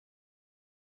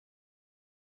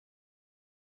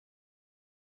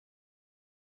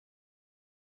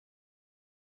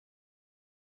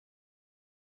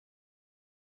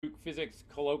Astrophysics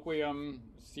Colloquium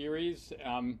series.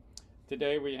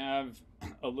 Today we have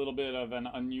a little bit of an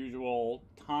unusual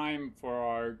time for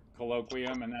our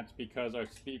colloquium, and that's because our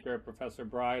speaker, Professor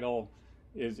Bridle,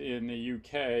 is in the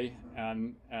UK,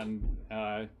 and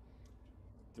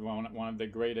one of the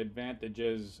great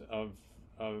advantages of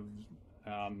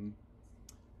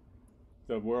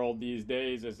the world these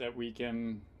days is that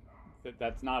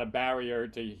that's not a barrier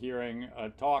to hearing a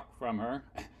talk from her.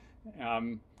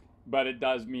 But it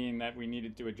does mean that we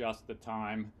needed to adjust the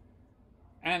time.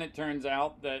 And it turns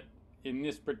out that in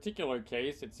this particular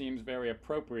case, it seems very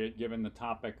appropriate given the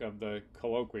topic of the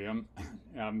colloquium.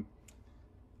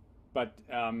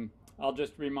 I'll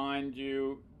just remind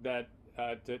you that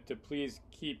to please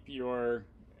keep yourself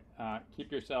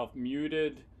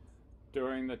muted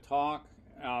during the talk.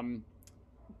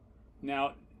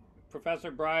 Now, Professor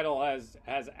Bridle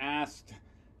has asked,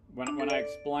 when I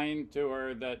explained to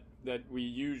her that we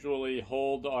usually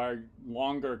hold our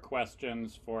longer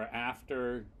questions for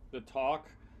after the talk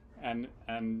and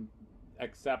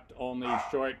accept only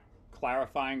short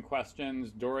clarifying questions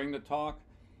during the talk,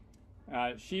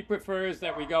 she prefers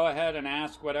that we go ahead and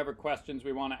ask whatever questions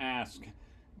we want to ask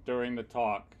during the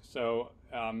talk. So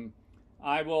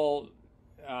I will,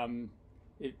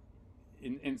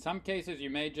 in some cases you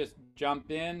may just jump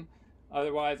in.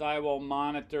 Otherwise, I will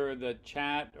monitor the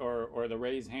chat or the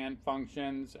raise hand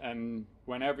functions, and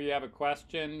whenever you have a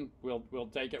question, we'll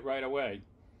take it right away.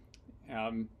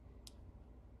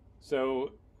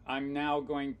 So I'm now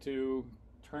going to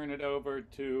turn it over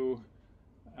to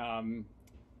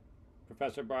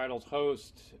Professor Bridle's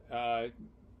host,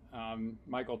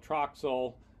 Michael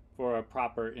Troxel, for a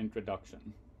proper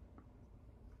introduction.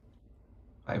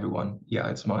 Hi, everyone. Yeah,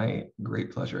 it's my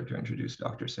great pleasure to introduce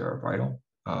Dr. Sarah Bridle.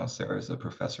 Sarah is a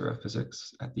professor of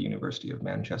physics at the University of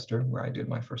Manchester, where I did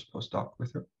my first postdoc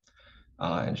with her.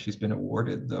 And she's been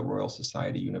awarded the Royal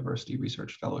Society University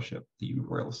Research Fellowship, the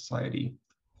Royal Society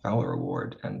Fowler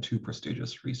Award, and 2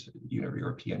 prestigious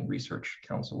European Research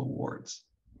Council Awards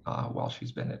while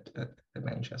she's been at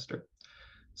Manchester.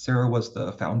 Sarah was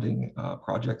the founding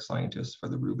project scientist for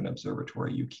the Rubin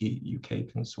Observatory UK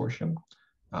Consortium,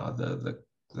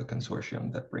 the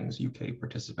consortium that brings UK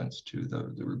participants to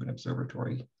the Rubin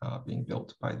Observatory being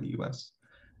built by the US.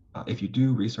 If you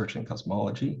do research in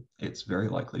cosmology, it's very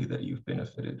likely that you've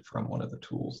benefited from one of the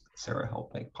tools that Sarah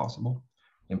helped make possible.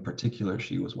 In particular,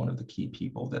 she was one of the key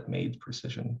people that made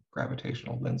precision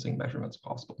gravitational lensing measurements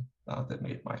possible, that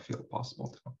made my field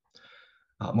possible.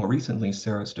 More recently,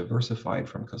 Sarah's diversified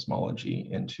from cosmology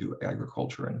into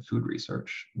agriculture and food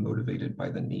research, motivated by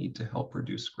the need to help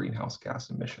reduce greenhouse gas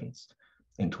emissions.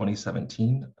 In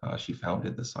 2017, she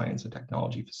founded the Science and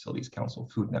Technology Facilities Council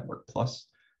Food Network Plus,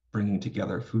 bringing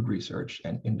together food research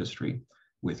and industry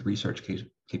with research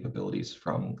capabilities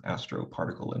from astro,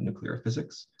 particle, and nuclear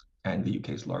physics, and the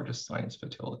UK's largest science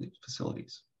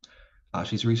facilities.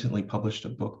 She's recently published a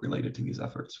book related to these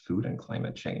efforts, Food and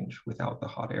Climate Change Without the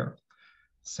Hot Air.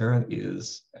 Sarah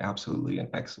is absolutely an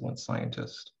excellent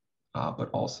scientist, but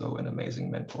also an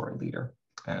amazing mentor and leader.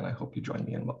 And I hope you join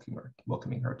me in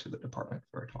welcoming her to the department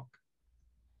for a talk.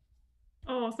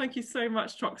 Oh, thank you so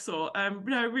much, Troxel.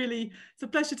 No, really, it's a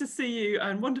pleasure to see you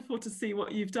and wonderful to see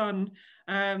what you've done,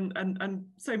 and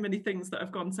so many things that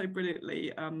have gone so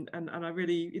brilliantly. And I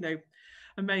really,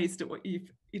 amazed at what you've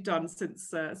done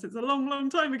since a long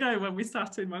time ago when we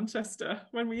sat in Manchester,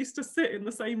 when we used to sit in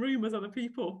the same room as other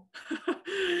people.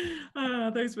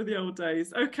 Those were the old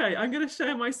days. Okay, I'm going to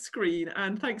share my screen,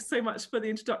 and thanks so much for the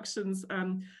introductions,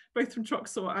 both from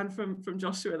Troxel and from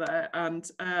Joshua there. And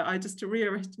I just to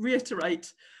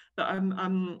reiterate that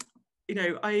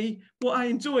what I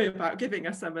enjoy about giving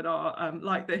a seminar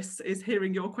like this is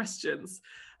hearing your questions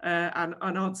and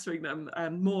answering them,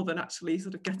 more than actually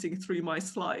sort of getting through my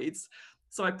slides.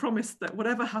 So I promise that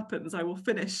whatever happens, I will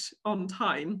finish on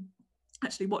time.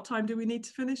 Actually, what time do we need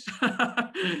to finish?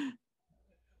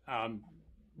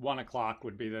 1 o'clock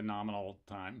would be the nominal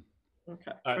time.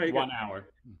 Okay. 1 hour.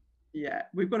 Yeah,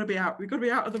 we've got to be out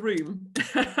of the room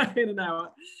in an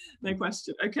hour, no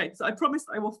question. Okay, so I promise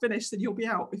I will finish and you'll be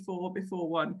out before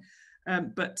 1.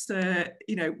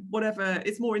 Whatever,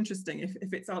 it's more interesting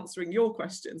if it's answering your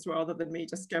questions rather than me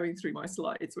just going through my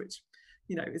slides, which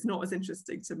is not as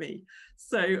interesting to me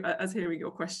as hearing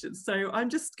your questions. So I'm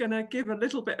just going to give a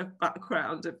little bit of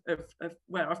background of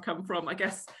where I've come from. I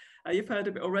guess you've heard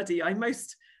of it already. I'm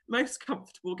most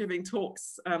comfortable giving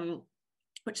talks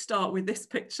which start with this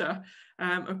picture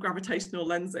of gravitational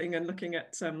lensing and looking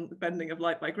at the bending of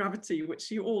light by gravity,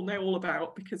 which you all know all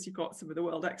about because you've got some of the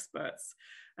world experts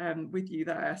with you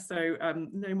there. So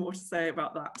no more to say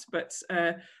about that, but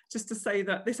just to say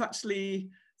that this actually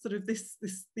sort of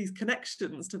these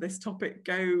connections to this topic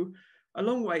go a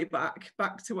long way back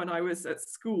to when I was at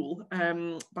school,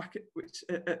 back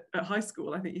at high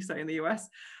school, I think you say in the US.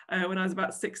 When I was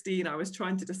about 16, I was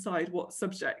trying to decide what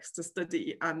subjects to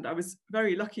study, and I was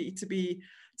very lucky to be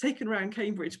taken around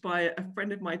Cambridge by a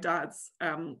friend of my dad's.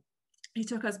 He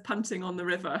took us punting on the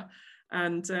river,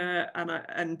 and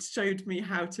showed me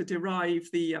how to derive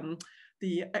the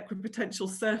equipotential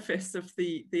surface of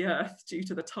the Earth due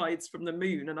to the tides from the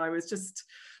moon, and I was just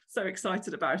so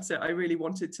excited about it. I really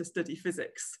wanted to study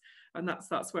physics, and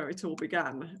that's where it all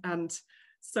began. And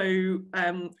so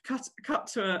cut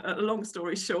to a long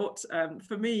story short,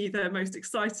 for me, the most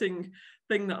exciting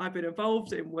thing that I've been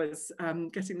involved in was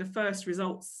getting the first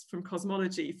results from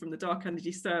cosmology from the Dark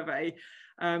Energy Survey.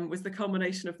 Was the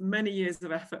culmination of many years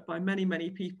of effort by many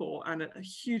people, and a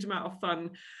huge amount of fun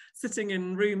sitting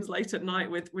in rooms late at night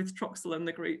with Troxel and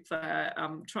the group there,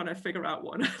 trying to figure out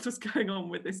what was going on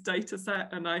with this data set.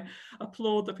 And I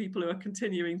applaud the people who are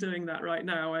continuing doing that right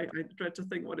now. I dread to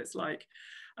think what it's like.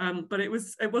 But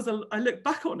I look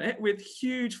back on it with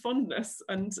huge fondness,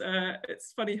 and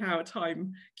it's funny how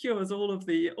time cures all of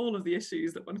the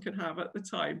issues that one can have at the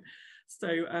time. So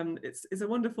it's a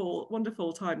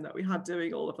wonderful time that we had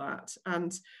doing all of that.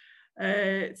 And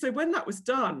so when that was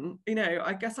done,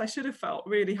 I guess I should have felt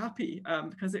really happy,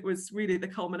 because it was really the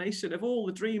culmination of all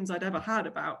the dreams I'd ever had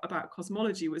about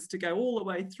cosmology, was to go all the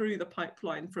way through the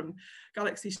pipeline from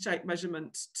galaxy shape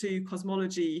measurement to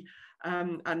cosmology,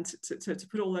 and to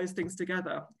put all those things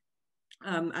together.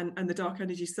 And the Dark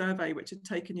Energy Survey, which had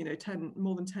taken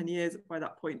more than 10 years by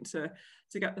that point to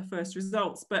get the first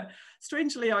results. But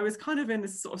strangely, I was kind of in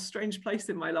this sort of strange place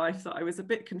in my life that I was a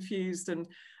bit confused, and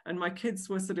my kids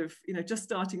were sort of just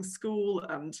starting school,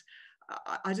 and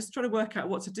I just trying to work out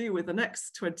what to do with the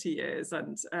next 20 years.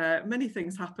 And many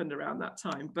things happened around that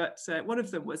time, but one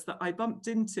of them was that I bumped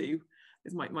into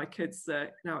my kids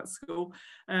now at school,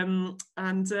 and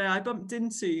I bumped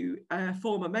into a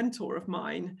former mentor of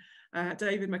mine,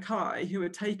 David Mackay, who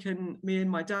had taken me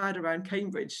and my dad around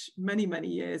Cambridge many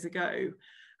years ago.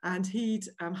 And he'd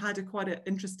had quite an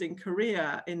interesting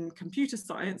career in computer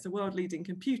science, a world-leading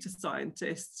computer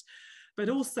scientist, but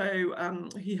also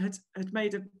he had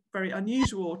made a very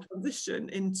unusual transition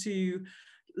into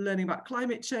learning about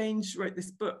climate change, wrote this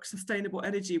book, Sustainable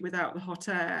Energy Without the Hot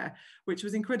Air, which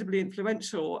was incredibly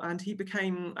influential. And he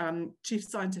became Chief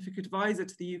Scientific Advisor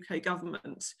to the UK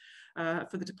government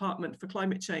for the Department for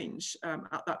Climate Change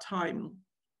at that time.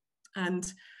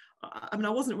 And I mean, I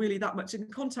wasn't really that much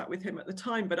in contact with him at the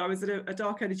time, but I was at a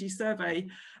Dark Energy Survey,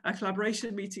 a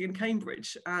collaboration meeting in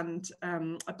Cambridge, and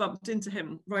I bumped into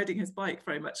him riding his bike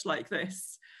very much like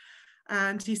this.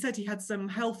 And he said he had some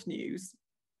health news.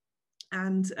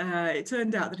 And it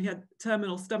turned out that he had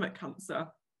terminal stomach cancer,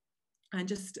 and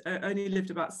just only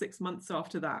lived about 6 months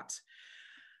after that.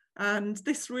 And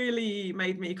this really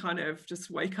made me kind of just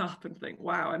wake up and think,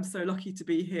 wow, I'm so lucky to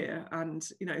be here. And,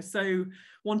 so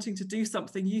wanting to do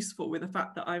something useful with the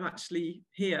fact that I'm actually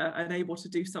here and able to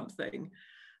do something.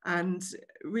 And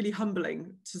really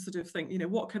humbling to sort of think,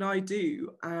 what can I do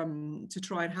to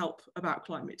try and help about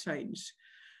climate change?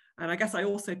 And I guess I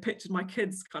also pictured my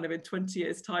kids kind of in 20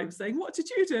 years' time saying, what did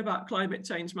you do about climate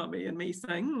change, mummy? And me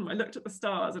saying, I looked at the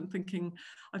stars and thinking,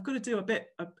 I've got to do a bit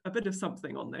of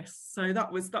something on this. So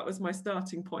that was my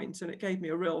starting point, and it gave me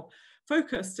a real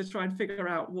focus to try and figure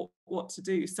out what to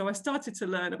do. So I started to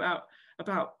learn about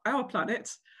our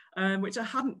planet, which I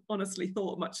hadn't honestly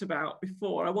thought much about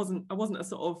before. I wasn't a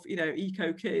sort of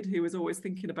eco kid who was always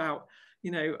thinking about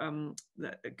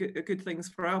good things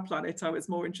for our planet. I was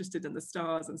more interested in the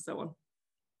stars and so on.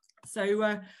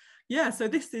 So so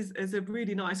this is a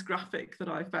really nice graphic that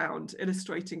I found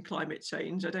illustrating climate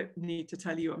change. I don't need to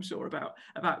tell you, I'm sure,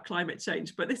 about climate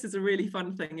change, but this is a really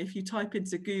fun thing. If you type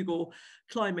into Google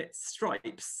climate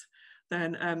stripes,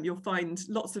 then you'll find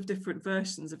lots of different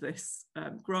versions of this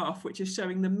graph, which is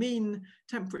showing the mean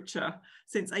temperature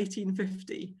since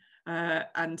 1850,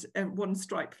 and one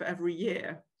stripe for every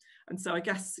year. And so I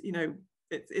guess,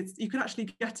 you can actually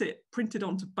get it printed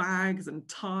onto bags and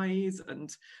ties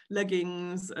and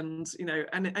leggings and,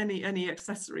 and any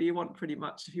accessory you want, pretty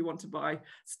much. If you want to buy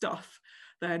stuff,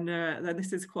 then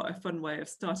this is quite a fun way of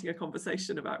starting a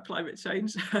conversation about climate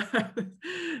change.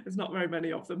 There's not very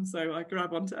many of them, so I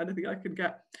grab onto anything I can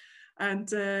get. And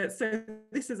so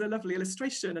this is a lovely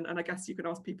illustration, and I guess you can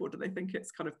ask people, do they think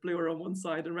it's kind of bluer on one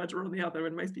side and redder on the other?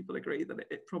 And most people agree that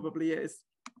it probably is.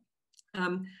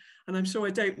 And I'm sure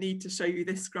I don't need to show you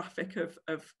this graphic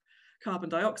of carbon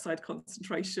dioxide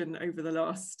concentration over the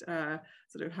last,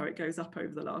 sort of how it goes up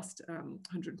over the last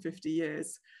 150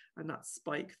 years. And that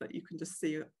spike that you can just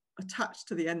see attached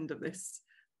to the end of this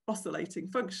oscillating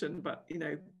function, but you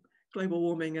know, global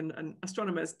warming and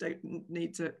astronomers don't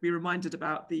need to be reminded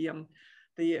about the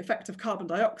effect of carbon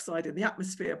dioxide in the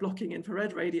atmosphere blocking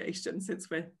infrared radiation, since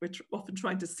we're often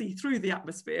trying to see through the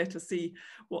atmosphere to see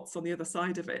what's on the other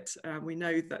side of it. We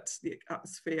know that the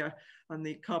atmosphere and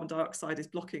the carbon dioxide is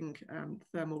blocking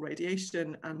thermal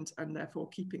radiation and therefore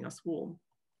keeping us warm.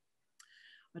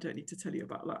 I don't need to tell you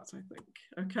about that, I think.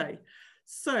 Okay,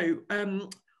 so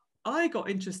I got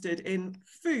interested in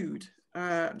food.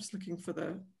 I'm just looking for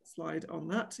the slide on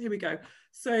that. Here we go.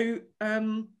 So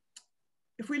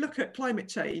if we look at climate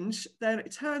change, then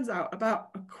it turns out about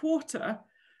a quarter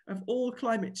of all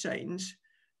climate change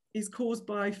is caused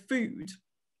by food.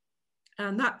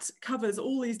 And that covers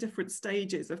all these different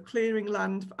stages of clearing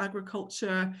land for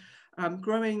agriculture,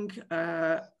 growing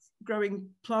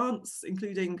plants,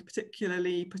 including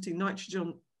particularly putting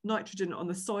nitrogen on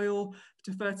the soil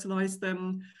to fertilize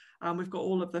them. We've got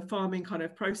all of the farming kind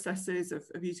of processes of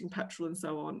using petrol and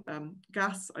so on,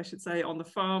 gas, I should say, on the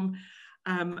farm,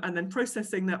 and then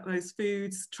processing those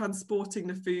foods, transporting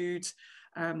the food,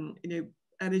 you know,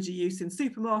 energy use in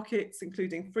supermarkets,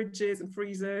 including fridges and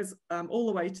freezers, all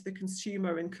the way to the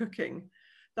consumer in cooking.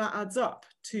 That adds up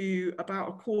to about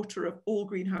a quarter of all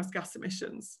greenhouse gas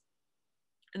emissions.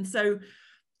 And so,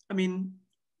 I mean,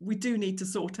 we do need to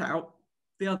sort out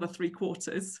the other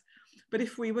 3/4. But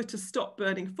if we were to stop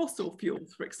burning fossil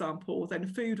fuels, for example,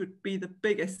 then food would be the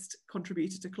biggest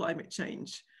contributor to climate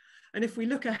change. And if we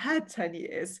look ahead 10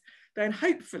 years, then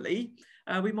hopefully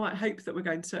we might hope that we're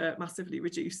going to massively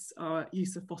reduce our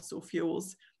use of fossil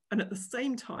fuels. And at the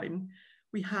same time,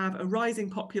 we have a rising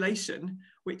population,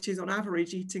 which is on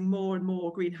average eating more and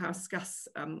more greenhouse gas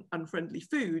unfriendly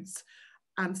foods.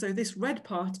 And so this red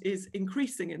part is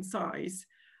increasing in size.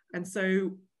 And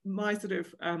so my sort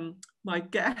of my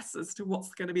guess as to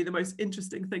what's going to be the most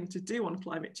interesting thing to do on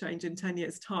climate change in 10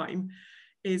 years time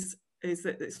is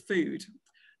that it's food.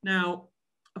 Now,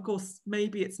 of course,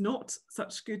 maybe it's not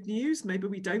such good news. Maybe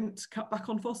we don't cut back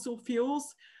on fossil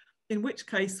fuels, in which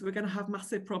case we're going to have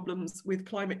massive problems with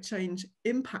climate change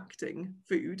impacting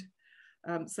food.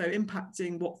 So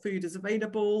impacting what food is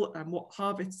available and what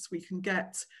harvests we can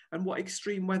get and what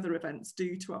extreme weather events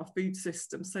do to our food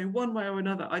system. So one way or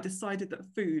another, I decided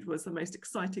that food was the most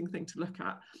exciting thing to look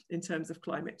at in terms of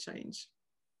climate change.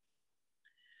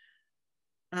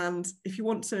 And if you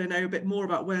want to know a bit more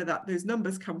about where those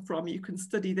numbers come from, you can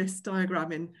study this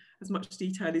diagram in as much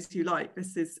detail as you like.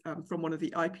 This is from one of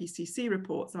the IPCC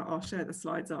reports. I'll share the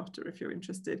slides after if you're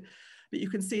interested. But you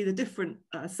can see the different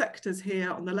sectors here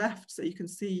on the left. So you can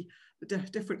see the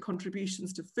different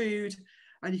contributions to food,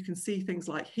 and you can see things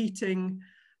like heating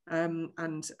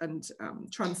and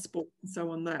transport and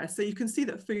so on there. So you can see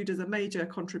that food is a major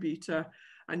contributor,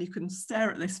 and you can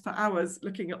stare at this for hours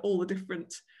looking at all the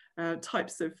different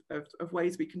types of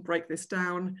ways we can break this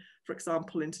down, for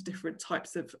example, into different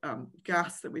types of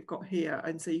gas that we've got here.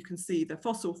 And so you can see the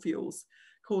fossil fuels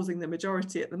causing the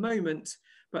majority at the moment,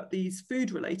 but these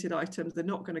food related items are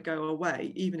not going to go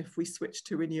away even if we switch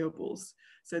to renewables.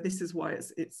 So this is why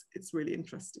it's really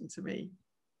interesting to me.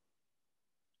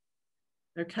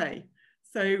 Okay,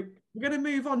 so we're going to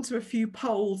move on to a few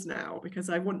polls now, because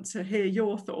I want to hear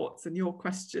your thoughts and your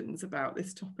questions about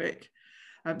this topic.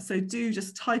 So do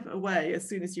just type it away as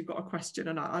soon as you've got a question,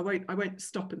 and I won't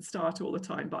stop and start all the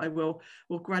time, but I will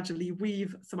gradually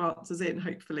weave some answers in,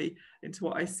 hopefully, into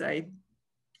what I say.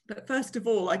 But first of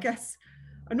all, I guess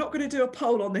I'm not going to do a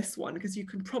poll on this one, because you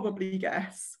can probably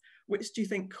guess which do you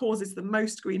think causes the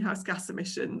most greenhouse gas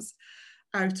emissions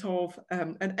out of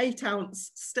an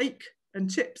 8-ounce steak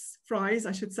and chips, fries,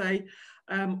 I should say,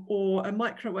 or a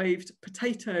microwaved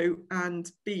potato and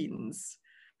beans.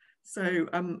 So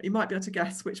you might be able to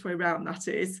guess which way around that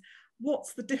is.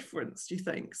 What's the difference, do you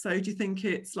think? So do you think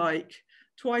it's like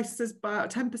twice as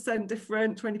bad, 10%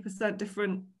 different, 20%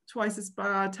 different, twice as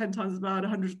bad, 10 times as bad,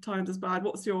 100 times as bad?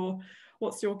 What's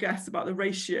your guess about the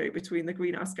ratio between the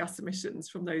greenhouse gas emissions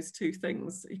from those two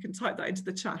things? You can type that into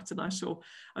the chat, and I shall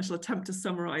attempt to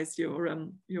summarize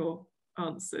your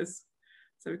answers.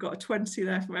 So we've got a 20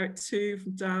 there from Eric, 2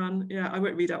 from Dan. Yeah, I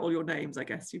won't read out all your names, I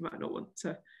guess. You might not want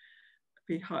to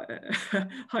be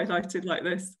highlighted like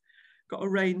this. Got a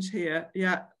range here.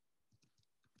 Yeah,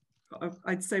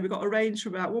 I'd say we've got a range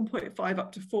from about 1.5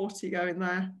 up to 40 going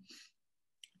there.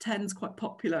 10's quite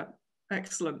popular.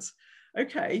 Excellent.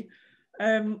 Okay,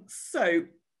 so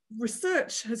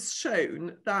research has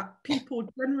shown that people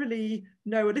generally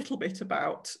know a little bit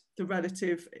about the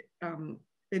relative,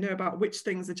 they know about which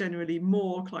things are generally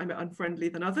more climate unfriendly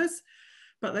than others,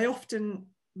 but they often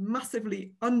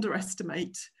massively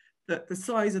underestimate the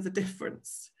size of the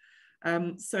difference.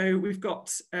 So we've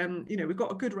got, we've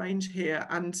got a good range here,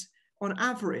 and on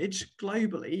average,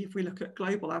 globally, if we look at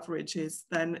global averages,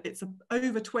 then it's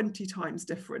over 20 times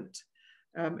different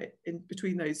in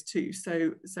between those two.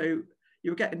 So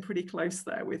you're getting pretty close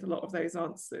there with a lot of those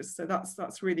answers. So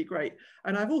that's really great.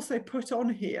 And I've also put on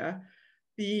here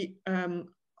the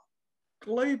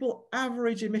global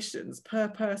average emissions per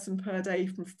person per day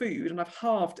from food, and I've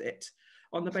halved it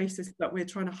on the basis that we're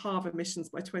trying to halve emissions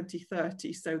by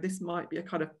 2030. So this might be a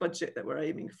kind of budget that we're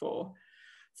aiming for.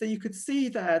 So you could see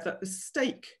there that the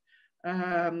steak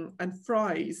and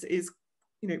fries is,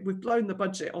 we've blown the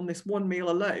budget on this one meal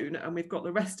alone, and we've got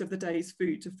the rest of the day's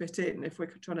food to fit in if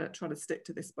we're trying to stick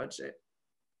to this budget.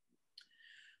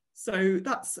 So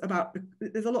that's about,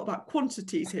 there's a lot about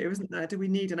quantities here, isn't there? Do we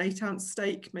need an 8-ounce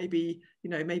steak? Maybe,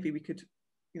 maybe we could,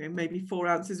 maybe 4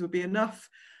 ounces would be enough.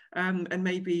 And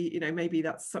maybe, maybe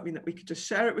that's something that we could just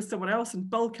share it with someone else and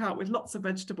bulk out with lots of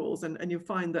vegetables. And you'll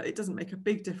find that it doesn't make a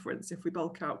big difference if we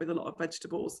bulk out with a lot of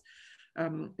vegetables,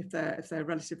 if they're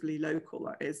relatively local,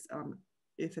 that is,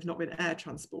 if they've not been air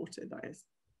transported, that is.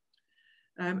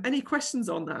 Any questions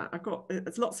on that?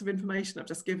 There's lots of information I've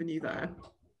just given you there.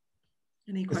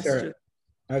 Any questions? Sarah,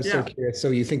 I was so curious. So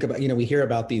you think about, we hear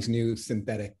about these new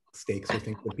synthetic steaks or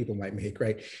things that people might make,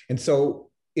 right? And so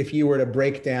if you were to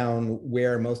break down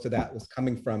where most of that was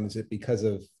coming from, is it because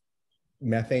of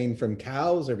methane from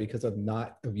cows or because of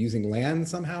using land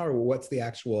somehow, or what's the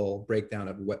actual breakdown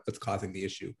of what's causing the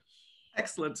issue?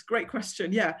 Excellent, great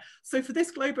question. Yeah, so for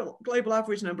this global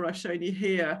average number I've shown you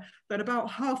here, then about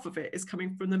half of it is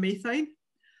coming from the methane.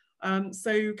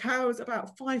 So cows,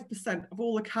 about 5% of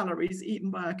all the calories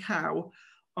eaten by a cow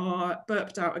are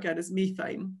burped out again as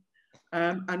methane.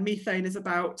 And methane is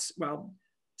about,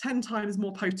 10 times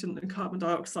more potent than carbon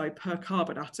dioxide per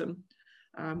carbon atom,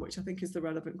 which I think is the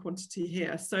relevant quantity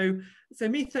here. So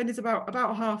methane is about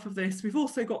half of this. We've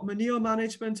also got manure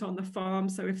management on the farm.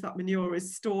 So if that manure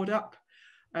is stored up,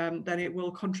 then it will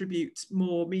contribute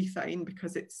more methane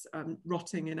because it's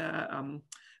rotting in an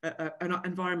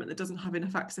environment that doesn't have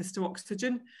enough access to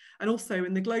oxygen. And also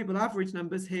in the global average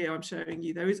numbers here I'm showing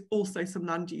you, there is also some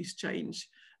land use change,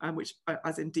 which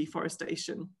as in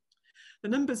deforestation. The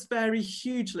numbers vary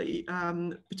hugely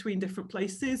between different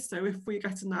places. So if we're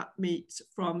getting that meat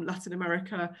from Latin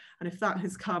America, and if that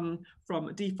has come from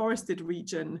a deforested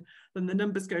region, then the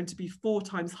number's going to be 4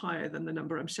 times higher than the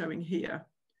number I'm showing here.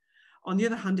 On the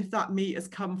other hand, if that meat has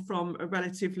come from a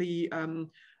relatively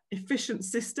efficient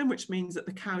system, which means that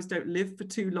the cows don't live for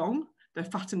too long, they're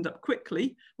fattened up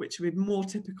quickly, which would be more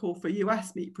typical for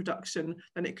US meat production,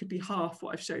 then it could be half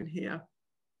what I've shown here.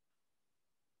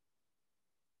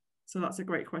 So that's a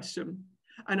great question.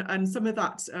 And some of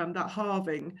that, that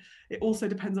halving, it also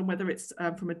depends on whether it's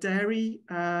from a dairy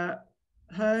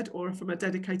herd or from a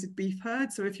dedicated beef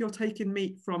herd. So if you're taking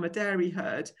meat from a dairy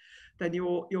herd, then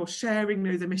you're sharing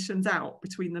those emissions out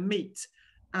between the meat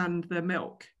and the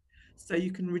milk. So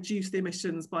you can reduce the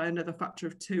emissions by another factor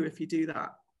of 2 if you do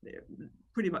that,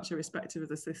 pretty much irrespective of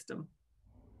the system.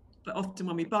 But often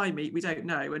when we buy meat, we don't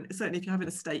know. And certainly if you're having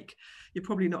a steak, you're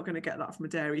probably not going to get that from a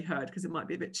dairy herd because it might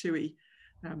be a bit chewy.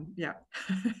 Yeah,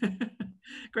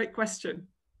 great question.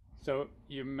 So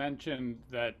you mentioned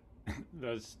that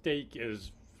the steak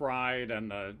is fried and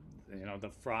the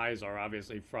fries are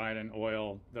obviously fried in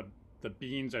oil. The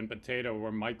beans and potato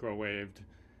were microwaved.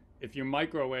 If you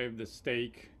microwave the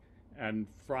steak and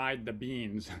fried the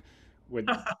beans,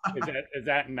 is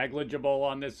that negligible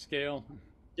on this scale?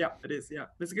 Yeah, it is. Yeah,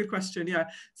 that's a good question. Yeah,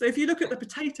 so if you look at the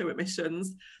potato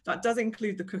emissions, that does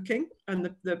include the cooking and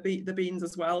the beans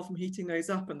as well, from heating those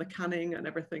up and the canning and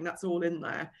everything. That's all in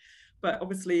there. But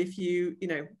obviously, if you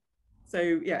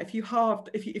so yeah, if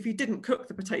you didn't cook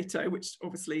the potato, which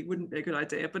obviously wouldn't be a good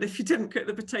idea, but if you didn't cook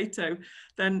the potato,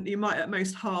 then you might at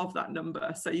most halve that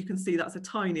number. So you can see that's a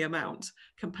tiny amount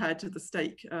compared to the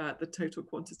steak, the total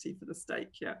quantity for the steak.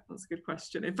 Yeah, that's a good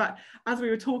question. In fact, as we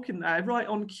were talking there, right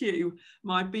on cue,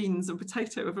 my beans and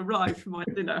potato have arrived for my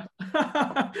dinner.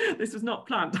 This was not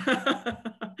planned.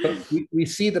 But we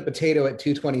see the potato at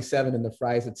 227 and the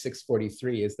fries at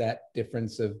 643. Is that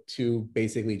difference of 2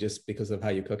 basically just because of how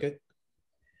you cook it?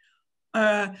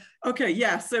 Okay,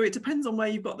 yeah, so it depends on where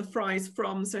you've got the fries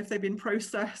from. So if they've been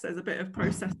processed, there's a bit of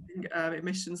processing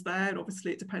emissions there, and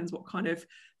obviously it depends what kind of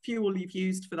fuel you've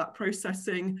used for that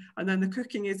processing, and then the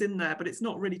cooking is in there, but it's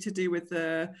not really to do with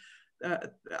the I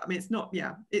mean, it's not,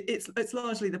 yeah, it's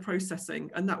largely the processing,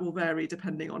 and that will vary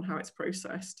depending on how it's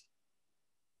processed.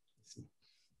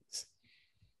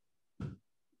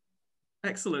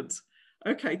 Excellent.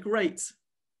 Okay, great.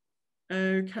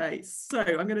 Okay, so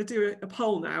I'm going to do a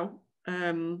poll now.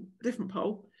 Different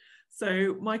poll.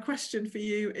 So my question for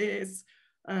you is,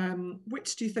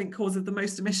 which do you think causes the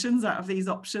most emissions out of these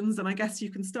options? And I guess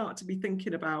you can start to be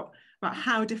thinking about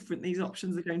how different these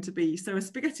options are going to be. So a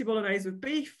spaghetti bolognese with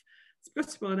beef,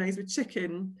 spaghetti bolognese with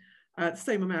chicken, the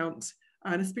same amount,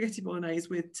 and a spaghetti bolognese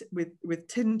with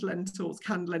tinned lentils,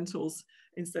 canned lentils,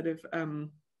 instead of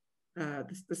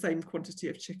the same quantity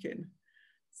of chicken.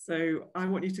 So I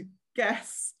want you to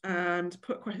guess and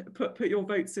put your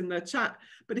votes in the chat.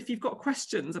 But if you've got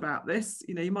questions about this,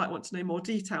 you know, you might want to know more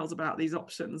details about these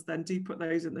options, then do put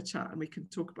those in the chat and we can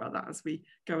talk about that as we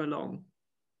go along.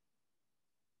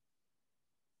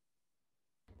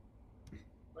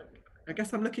 I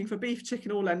guess I'm looking for beef,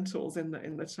 chicken, or lentils in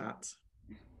the chat.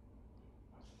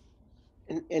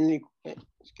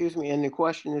 Excuse me, and the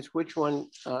question is, which one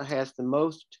has the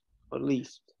most or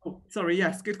least? Oh, sorry,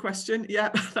 yes, good question. Yeah,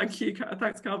 thank you.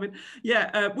 Thanks, Calvin.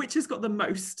 Yeah, which has got the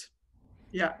most?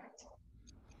 Yeah.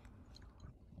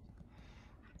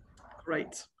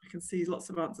 Great. I can see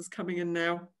lots of answers coming in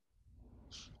now.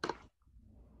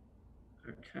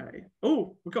 Okay.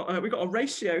 Oh, we've got a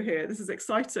ratio here. This is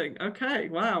exciting. Okay,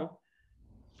 wow.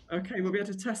 Okay, we'll be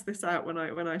able to test this out when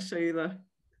I show you the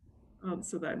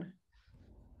answer then.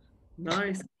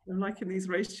 Nice. I'm liking these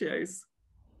ratios.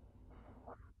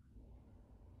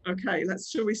 Okay,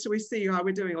 shall we see how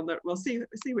we're doing on that? We'll see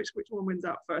which one wins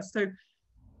out first. So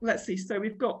let's see. So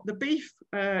we've got the beef.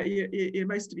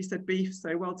 Most of you said beef,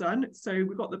 so well done. So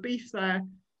we've got the beef there.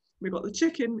 We've got the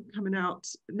chicken coming out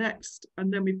next,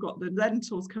 and then we've got the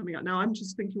lentils coming out. Now I'm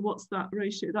just thinking, what's that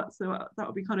ratio? That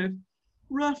would be kind of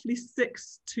roughly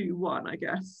 6-to-1, I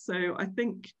guess. So I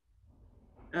think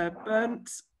Bernd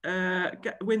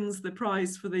wins the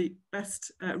prize for the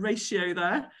best ratio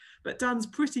there, but Dan's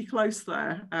pretty close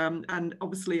there, and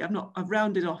obviously I've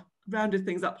rounded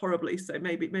things up horribly, so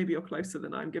maybe you're closer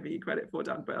than I'm giving you credit for,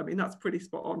 Dan, but I mean that's pretty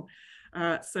spot on.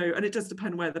 And it does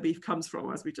depend where the beef comes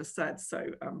from, as we just said,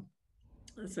 so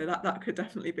that could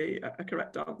definitely be a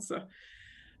correct answer.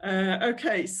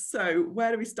 Okay, so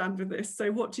where do we stand with this?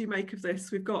 So what do you make of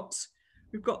this? We've got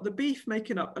the beef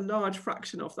making up a large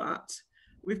fraction of that.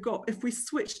 We've got, if we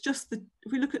switch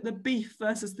if we look at the beef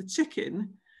versus the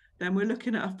chicken, then we're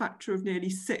looking at a factor of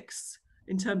nearly 6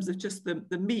 in terms of just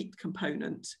the meat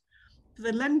component. For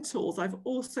the lentils, I've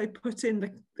also put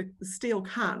in the steel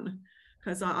can,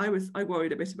 because I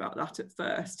worried a bit about that at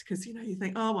first, because you know, you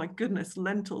think, oh my goodness,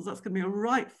 lentils, that's going to be a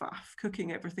right faff,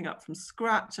 cooking everything up from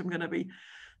scratch. I'm going to be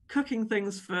cooking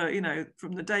things for, you know,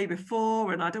 from the day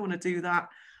before, and I don't want to do that.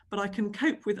 But I can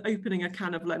cope with opening a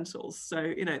can of lentils. So,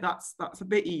 you know, that's a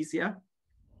bit easier.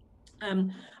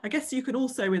 I guess you can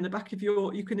also in the back of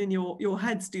your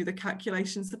heads do the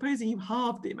calculation. Supposing you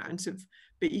halved the amount of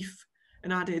beef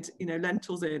and added, you know,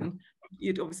 lentils in,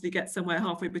 you'd obviously get somewhere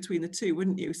halfway between the two,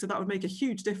 wouldn't you? So that would make a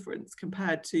huge difference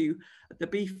compared to the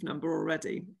beef number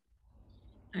already.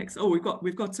 Oh,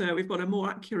 we've got a more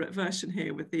accurate version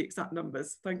here with the exact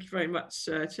numbers. Thank you very much,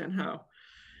 Chen Hao.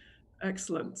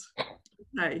 Excellent.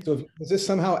 Okay. So is this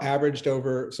somehow averaged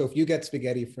over? So if you get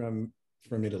spaghetti from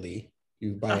Italy,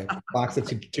 you buy a box of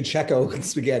Checo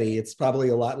spaghetti, it's probably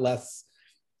a lot less.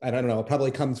 I don't know. It probably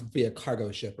comes via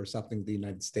cargo ship or something to the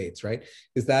United States, right?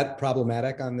 Is that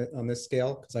problematic on this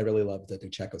scale? Because I really love the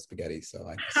Checo spaghetti, so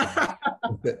I.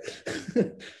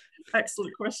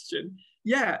 Excellent question.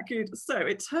 Yeah, good. So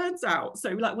it turns out,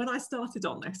 so like when I started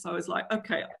on this, I was like,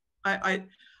 okay,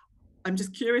 I'm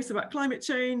just curious about climate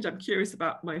change. I'm curious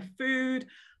about my food.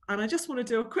 And I just want to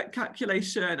do a quick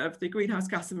calculation of the greenhouse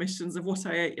gas emissions of what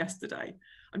I ate yesterday.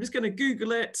 I'm just going to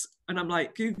Google it. And I'm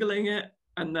like Googling it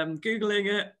and then Googling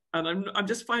it. And I'm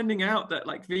just finding out that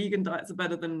like vegan diets are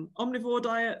better than omnivore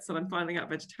diets. And I'm finding out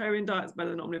vegetarian diets are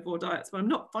better than omnivore diets. But I'm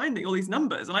not finding all these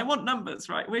numbers. And I want numbers,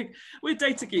 right? We're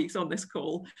data geeks on this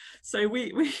call. So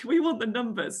we want the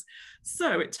numbers.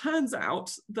 So it turns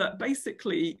out that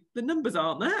basically the numbers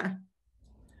aren't there.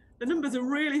 The numbers are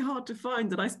really hard to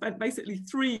find, and I spent basically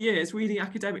 3 years reading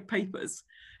academic papers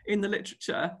in the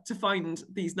literature to find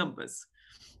these numbers.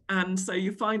 And so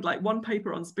you find like one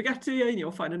paper on spaghetti, and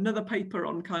you'll find another paper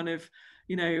on kind of,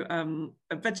 you know,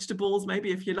 vegetables.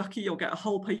 Maybe if you're lucky, you'll get a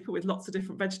whole paper with lots of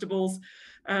different vegetables.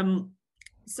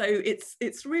 So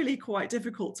it's really quite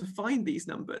difficult to find these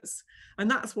numbers. And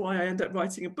that's why I end up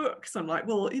writing a book. So I'm like,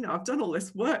 well, you know, I've done all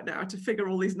this work now to figure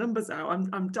all these numbers out.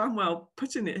 I'm damn well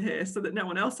putting it here so that no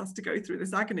one else has to go through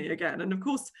this agony again. And of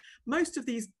course, most of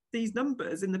these these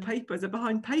numbers in the papers are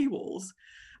behind paywalls,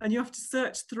 and you have to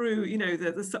search through, you know,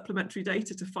 the supplementary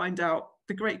data to find out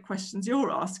the great questions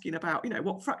you're asking about, you know,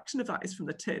 what fraction of that is from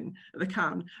the tin, the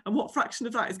can, and what fraction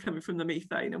of that is coming from the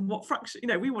methane, and what fraction, you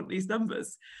know, we want these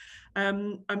numbers.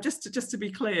 Just to be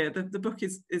clear, the book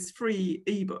is free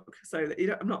ebook, so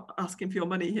that I'm not asking for your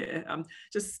money here.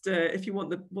 Just if you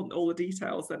want all the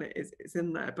details, then it's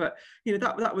in there. But you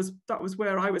know, that was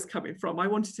where I was coming from. I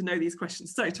wanted to know these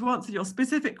questions. So to answer your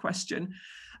specific question,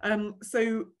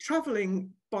 so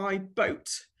traveling by boat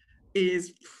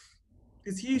is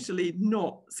usually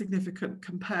not significant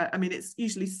I mean, it's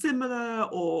usually similar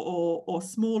or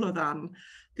smaller than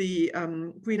the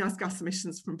greenhouse gas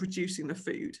emissions from producing the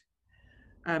food.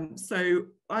 So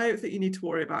I don't think you need to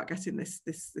worry about getting this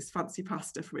fancy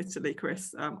pasta from Italy,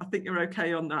 Chris. I think you're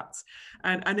okay on that.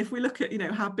 And if we look at, you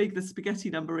know, how big the spaghetti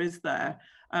number is there,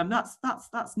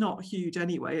 that's not huge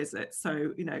anyway, is it?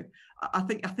 So, you know, I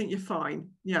think you're fine.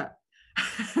 Yeah.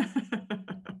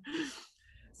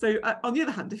 So on the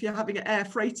other hand, if you're having an air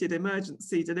freighted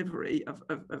emergency delivery of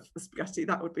spaghetti,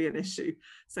 that would be an issue.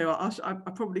 So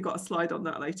I've probably got a slide on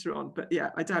that later on, but yeah,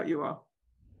 I doubt you are.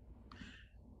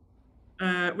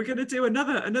 We're going to do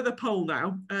another poll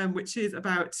now, which is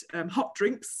about hot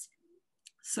drinks.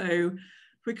 So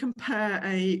if we compare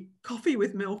a coffee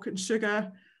with milk and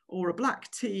sugar, or a black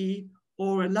tea,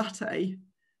 or a latte,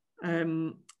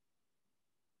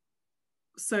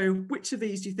 so which of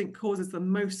these do you think causes the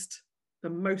most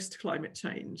climate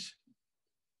change?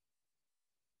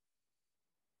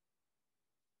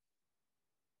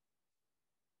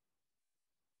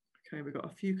 Okay, we've got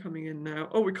a few coming in now.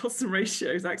 Oh, we've got some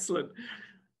ratios, excellent.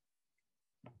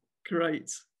 Great.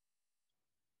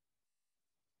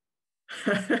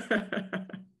 I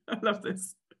love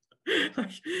this.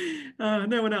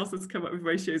 No one else has come up with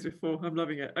ratios before. I'm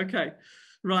loving it. Okay,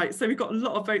 right. So we've got a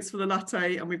lot of votes for the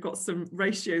latte, and we've got some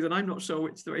ratios, and I'm not sure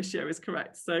which the ratio is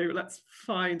correct. So let's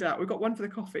find out. We've got one for the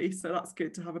coffee, so that's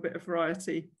good to have a bit of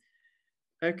variety.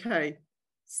 Okay.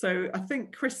 So I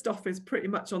think Christoph is pretty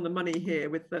much on the money here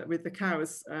with the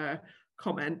cows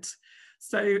comment.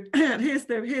 So here's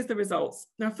the results.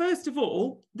 Now, first of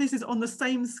all, this is on the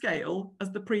same scale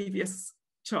as the previous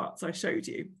charts I showed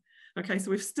you. Okay, so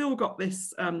we've still got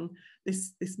this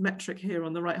this metric here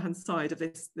on the right hand side of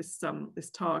this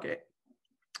target.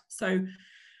 So,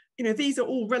 you know, these are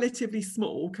all relatively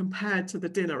small compared to the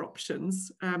dinner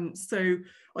options. So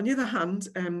on the other hand,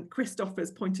 Christoph has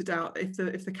pointed out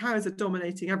that if the cows are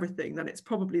dominating everything, then it's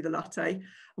probably the latte.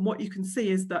 And what you can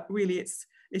see is that really it's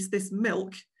this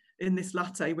milk in this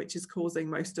latte which is causing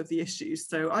most of the issues.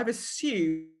 So I've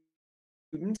assumed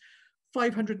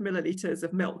 500 milliliters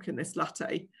of milk in this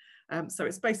latte. So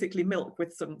it's basically milk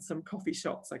with some coffee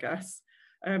shots, I guess.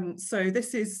 So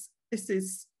this is,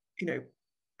 you know,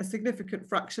 a significant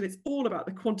fraction. It's all about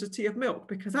the quantity of milk,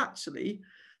 because actually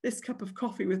this cup of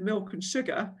coffee with milk and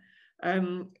sugar,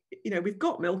 you know, we've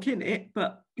got milk in it,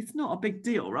 but it's not a big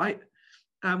deal, right?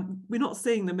 We're not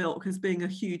seeing the milk as being a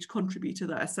huge contributor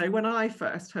there. So when I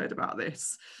first heard about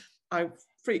this, I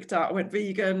freaked out. I went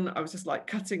vegan. I was just like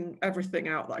cutting everything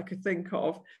out that I could think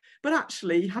of. But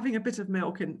actually having a bit of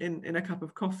milk in a cup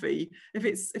of coffee, if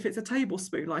it's a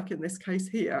tablespoon, like in this case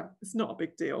here, it's not a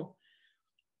big deal.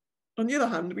 On the other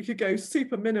hand, we could go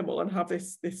super minimal and have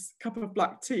this cup of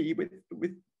black tea with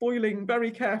boiling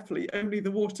very carefully only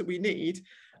the water we need,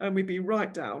 and we'd be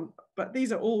right down. But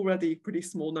these are already pretty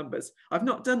small numbers. I've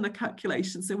not done the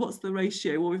calculation. So what's the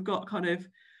ratio? Well, we've got kind of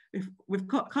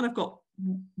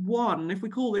one, if we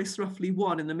call this roughly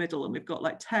 1 in the middle, and we've got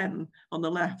like 10 on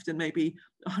the left and maybe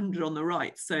 100 on the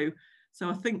right. So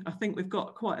I think we've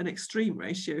got quite an extreme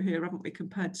ratio here, haven't we,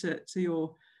 compared to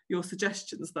your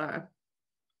suggestions there.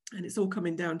 And it's all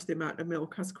coming down to the amount of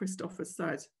milk, as Christoph has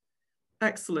said.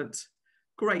 Excellent.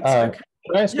 Great. Okay.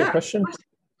 Can I ask you a question?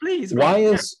 Please. Why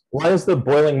is the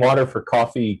boiling water for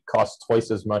coffee cost twice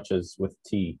as much as with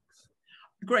tea?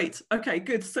 Great. Okay,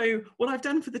 good. So what I've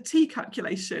done for the tea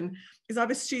calculation is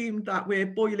I've assumed that we're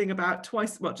boiling about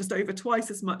just over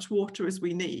twice as much water as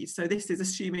we need. So this is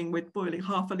assuming we're boiling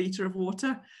 ½ liter of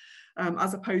water,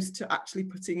 as opposed to actually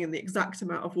putting in the exact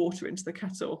amount of water into the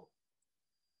kettle.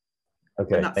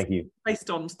 Okay, thank you.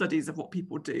 Based on studies of what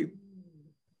people do.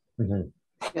 Mm-hmm.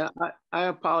 Yeah, I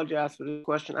apologize for this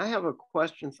question. I have a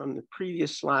question from the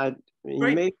previous slide. You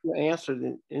made your answer,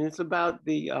 and it's about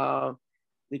the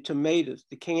tomatoes,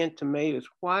 the canned tomatoes.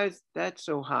 Why is that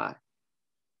so high?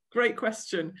 Great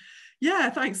question. Yeah,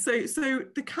 thanks. So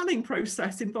the canning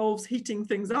process involves heating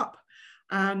things up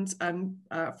and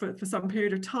for some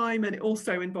period of time, and it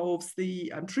also involves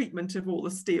the treatment of all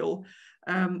the steel.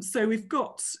 So we've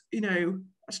got, you know,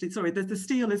 actually, sorry,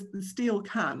 the steel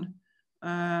can.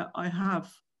 I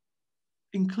have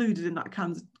included in that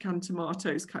canned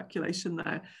tomatoes calculation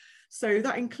there. So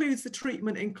that includes the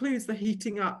treatment, includes the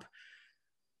heating up.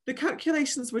 The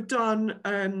calculations were done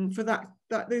for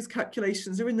those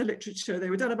calculations are in the literature. They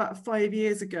were done about 5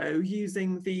 years ago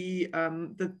using the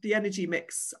energy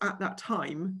mix at that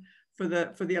time for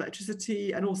the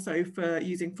electricity, and also for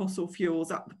using fossil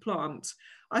fuels at the plant.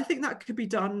 I think that could be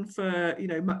done for, you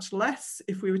know, much less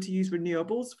if we were to use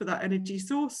renewables for that energy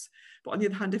source. But on the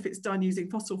other hand, if it's done using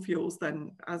fossil fuels,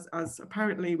 then as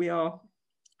apparently we are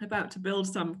about to build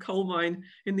some coal mine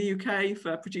in the UK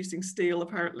for producing steel,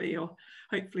 apparently, or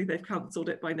hopefully they've cancelled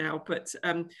it by now. But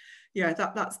yeah,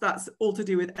 that's all to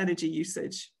do with energy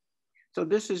usage. So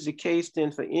this is the case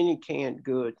then for any canned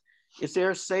good. Is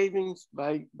there a savings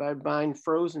by buying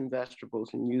frozen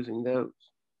vegetables and using those?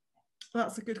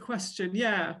 That's a good question.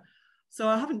 Yeah. So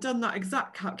I haven't done that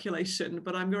exact calculation,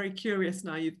 but I'm very curious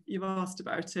now you've asked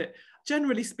about it.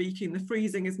 Generally speaking, the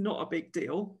freezing is not a big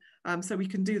deal. So we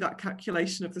can do that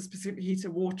calculation of the specific heat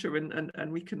of water,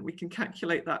 and we can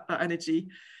calculate that energy.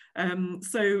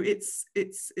 So it's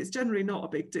generally not a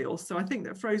big deal. So I think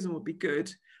that frozen would be good.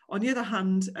 On the other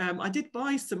hand, I did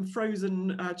buy some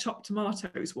frozen chopped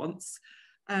tomatoes once,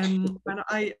 and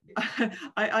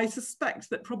I suspect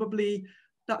that probably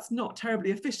that's not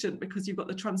terribly efficient, because you've got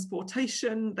the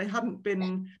transportation. They hadn't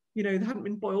been, you know, they hadn't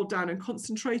been boiled down and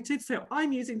concentrated. So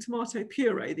I'm using tomato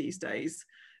puree these days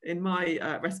in my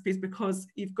recipes, because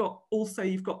you've got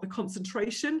the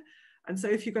concentration. And so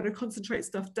if you're going to concentrate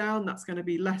stuff down, that's going to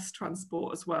be less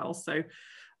transport as well. So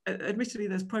admittedly,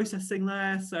 there's processing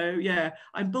there. So yeah,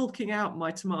 I'm bulking out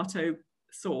my tomato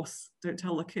sauce, don't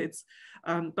tell the kids,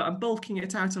 but I'm bulking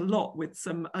it out a lot with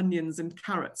some onions and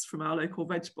carrots from our local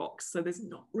veg box. So there's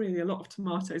not really a lot of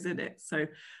tomatoes in it. So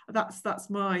that's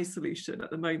my solution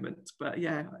at the moment. But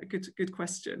yeah, good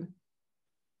question.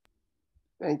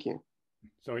 Thank you.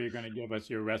 So you're going to give us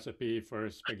your recipe for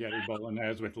spaghetti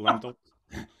bolognese with lentils?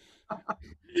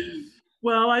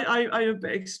 Well, I'm a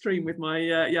bit extreme with my,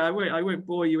 yeah, I won't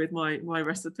bore you with my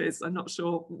recipes. I'm not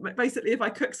sure. Basically, if I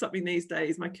cook something these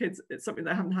days, my kids, it's something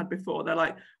they haven't had before. They're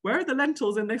like, where are the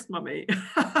lentils in this, mummy?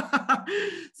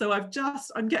 So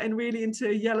I'm getting really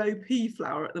into yellow pea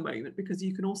flour at the moment, because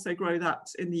you can also grow that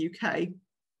in the UK.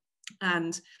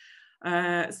 And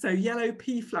so yellow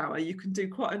pea flour, you can do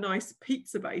quite a nice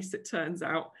pizza base, it turns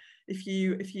out.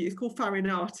 It's called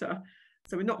farinata.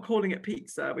 So we're not calling it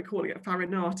pizza, we're calling it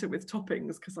farinata with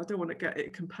toppings, because I don't want to get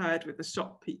it compared with the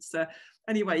shop pizza.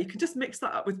 Anyway, you can just mix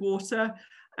that up with water.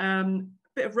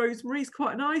 Bit of rosemary is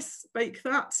quite nice, bake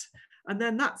that. And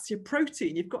then that's your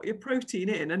protein. You've got your protein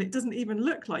in, and it doesn't even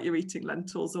look like you're eating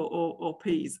lentils or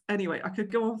peas. Anyway, I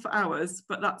could go on for hours,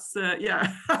 but that's,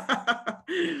 yeah,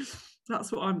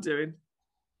 that's what I'm doing.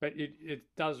 But it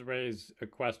does raise a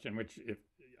question, which if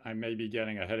I may be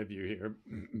getting ahead of you here,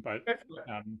 but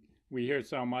we hear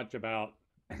so much about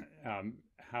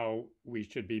how we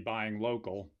should be buying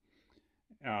local.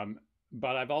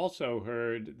 But I've also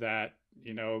heard that,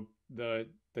 you know, the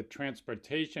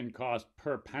transportation cost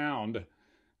per pound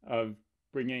of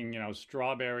bringing, you know,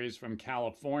 strawberries from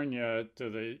California to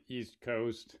the East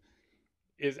Coast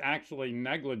is actually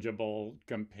negligible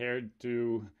compared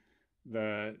to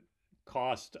the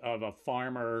cost of a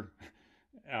farmer,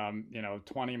 you know,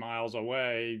 20 miles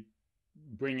away,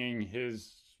 bringing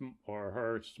his or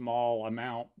her small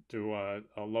amount to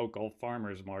a local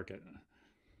farmer's market.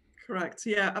 Correct.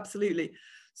 Yeah, absolutely.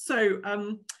 So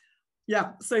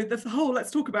yeah, so the whole, let's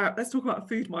talk about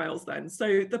food miles then.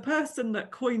 So the person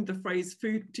that coined the phrase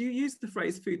food, do you use the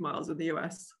phrase food miles in the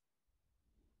US?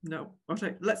 No.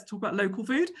 Okay, let's talk about local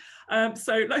food.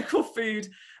 So local food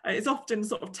is often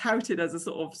sort of touted as a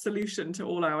sort of solution to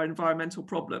all our environmental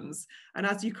problems. And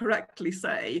as you correctly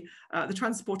say, the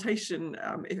transportation,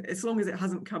 as long as it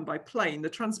hasn't come by plane, the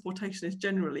transportation is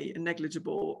generally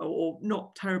negligible or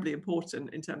not terribly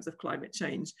important in terms of climate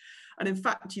change. And in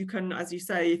fact, you can, as you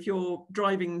say, if you're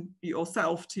driving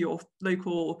yourself to your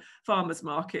local farmer's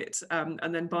market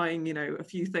and then buying, you know, a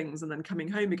few things and then coming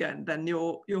home again, then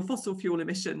your fossil fuel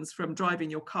emissions from driving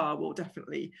your car will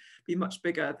definitely be much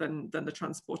bigger than the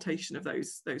transportation of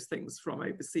those things from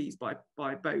overseas by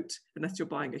boat, unless you're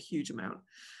buying a huge amount.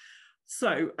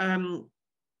 So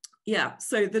yeah,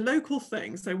 so the local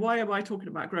thing. So why am I talking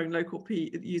about growing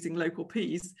using local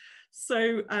peas?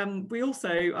 So I'm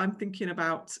thinking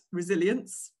about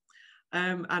resilience,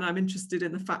 and I'm interested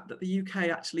in the fact that the UK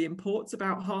actually imports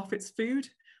about half its food,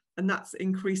 and that's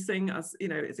increasing, as you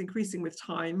know, it's increasing with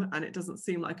time, and it doesn't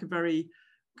seem like a very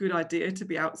good idea to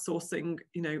be outsourcing,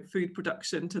 you know, food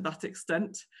production to that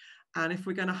extent. And if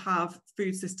we're going to have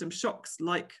food system shocks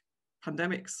like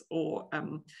pandemics or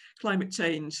climate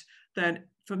change, then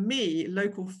for me,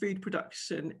 local food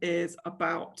production is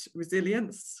about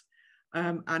resilience.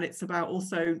 And it's about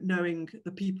also knowing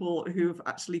the people who have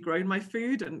actually grown my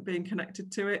food and being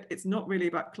connected to it. It's not really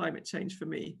about climate change for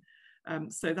me.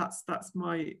 So that's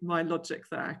my logic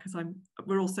there, because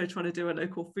we're also trying to do a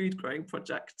local food growing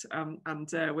project, and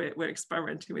we're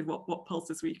experimenting with what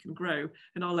pulses we can grow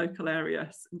in our local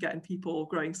areas and getting people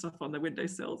growing stuff on their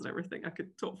windowsills and everything. I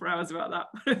could talk for hours about that,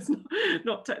 but it's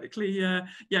not technically. Yeah,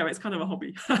 it's kind of a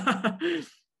hobby.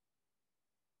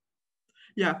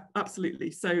 Yeah, absolutely.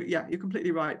 So yeah, you're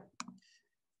completely right.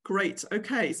 Great.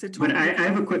 Okay, so but I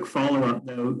have a quick follow-up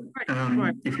though,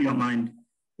 right. If you don't mind.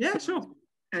 Yeah, sure.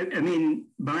 I mean,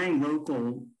 buying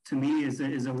local to me is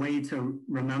a way to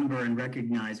remember and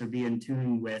recognize or be in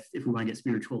tune with, if we want to get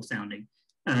spiritual sounding,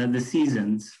 the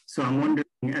seasons. So I'm wondering,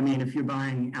 I mean, if you're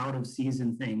buying out of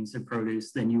season things of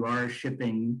produce, then you are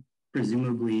shipping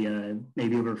presumably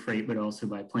maybe over freight, but also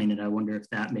by plane. And I wonder if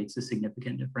that makes a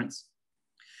significant difference.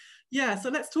 Yeah, so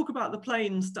let's talk about the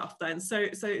plane stuff then. So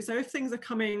if things are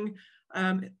coming,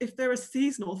 if there are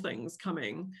seasonal things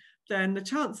coming, then the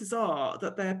chances are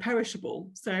that they're perishable.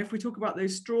 So if we talk about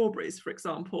those strawberries, for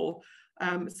example,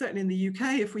 certainly in the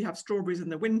UK, if we have strawberries in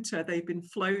the winter, they've been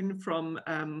flown from,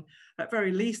 at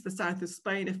very least, the south of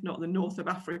Spain, if not the north of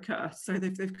Africa. So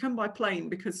they've come by plane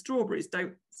because strawberries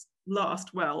don't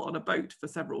last well on a boat for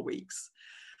several weeks.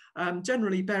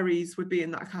 Generally, berries would be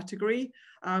in that category.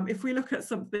 If we look at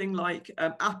something like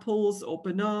apples or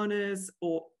bananas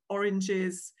or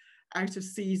oranges out of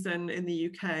season in the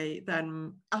UK,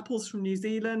 then apples from New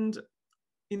Zealand,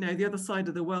 you know, the other side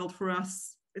of the world for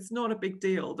us, it's not a big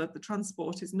deal. That the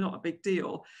transport is not a big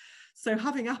deal. So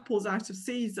having apples out of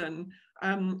season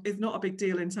is not a big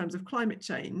deal in terms of climate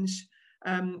change.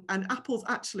 And apples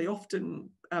actually often,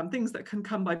 things that can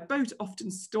come by boat often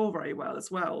store very well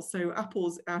as well. So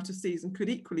apples out of season could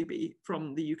equally be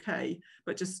from the UK,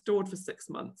 but just stored for 6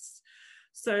 months.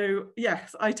 So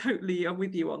yes, I totally am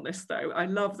with you on this though. I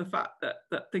love the fact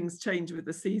that things change with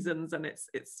the seasons, and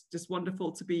it's just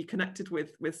wonderful to be connected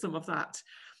with some of that.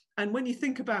 And when you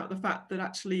think about the fact that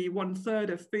actually 1/3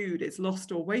 of food is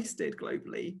lost or wasted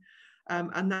globally,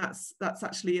 and that's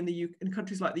actually in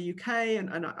countries like the UK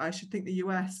and I should think the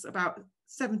US, about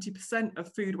 70%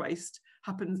 of food waste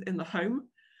happens in the home.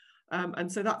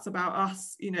 And so that's about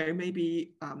us, you know,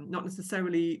 maybe not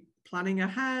necessarily planning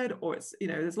ahead, or it's, you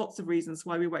know, there's lots of reasons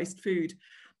why we waste food,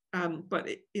 but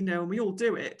you know, and we all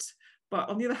do it. But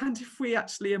on the other hand, if we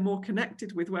actually are more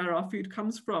connected with where our food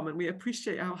comes from and we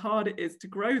appreciate how hard it is to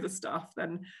grow the stuff,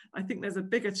 then I think there's a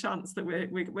bigger chance that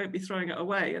we won't be throwing it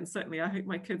away. And certainly I hope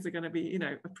my kids are going to be, you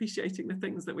know, appreciating the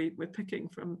things that we're picking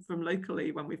from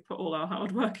locally when we've put all our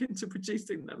hard work into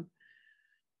producing them.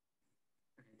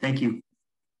 Thank you.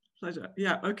 Pleasure.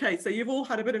 Yeah, okay, so you've all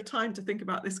had a bit of time to think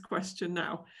about this question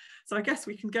now. So I guess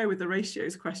we can go with the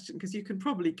ratios question, because you can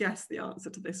probably guess the answer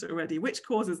to this already. Which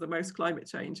causes the most climate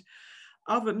change?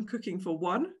 Oven cooking for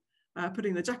one,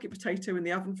 putting the jacket potato in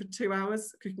the oven for 2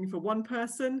 hours, cooking for one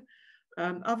person,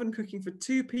 oven cooking for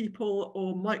 2 people,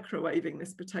 or microwaving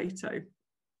this potato.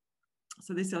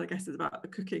 So this, I guess, is about the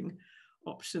cooking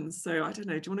options. So I don't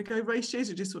know, do you want to go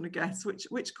ratios or just want to guess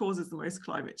which causes the most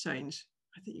climate change?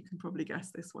 I think you can probably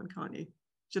guess this one, can't you?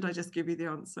 Should I just give you the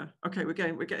answer? Okay, we're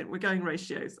going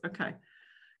ratios. Okay,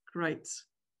 great,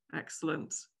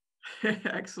 excellent,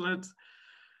 excellent.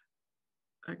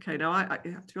 Okay, now I to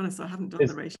be honest, I haven't done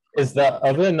the ratio. Is the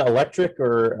oven electric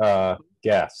or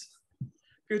gas?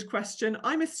 Good question.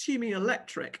 I'm assuming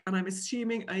electric, and I'm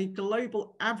assuming a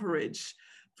global average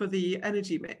for the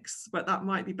energy mix, but that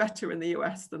might be better in the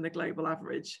US than the global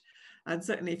average. And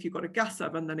certainly, if you've got a gas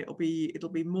oven, then it'll be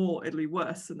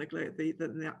worse than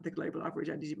the global average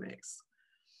energy mix.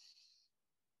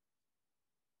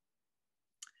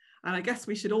 And I guess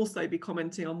we should also be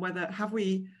commenting on whether have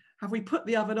we put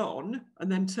the oven on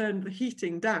and then turned the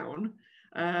heating down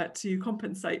to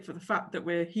compensate for the fact that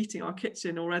we're heating our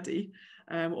kitchen already,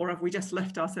 or have we just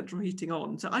left our central heating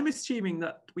on? So I'm assuming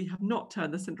that we have not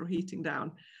turned the central heating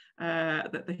down,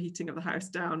 that the heating of the house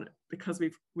down, because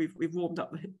we've warmed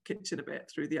up the kitchen a bit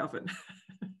through the oven.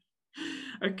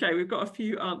 Okay, we've got a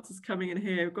few answers coming in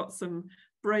here. We've got some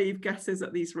brave guesses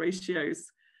at these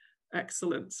ratios.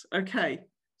 Excellent. Okay,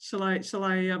 shall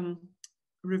I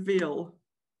reveal?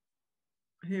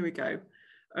 Here we go.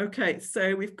 Okay,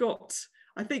 so we've got,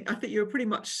 I think you were pretty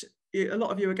much a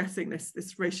lot of you are guessing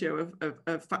this ratio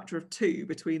of factor of 2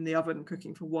 between the oven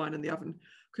cooking for 1 and the oven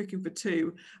cooking for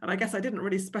 2. And I guess I didn't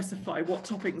really specify what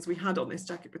toppings we had on this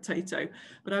jacket potato,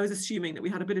 but I was assuming that we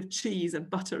had a bit of cheese and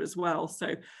butter as well.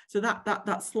 So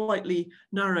that slightly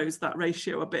narrows that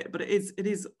ratio a bit, but it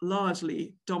is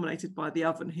largely dominated by the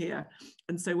oven here.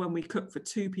 And so when we cook for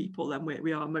 2 people, then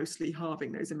we are mostly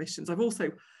halving those emissions. I've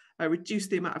also reduced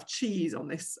the amount of cheese on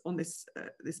this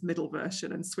middle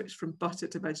version and switched from butter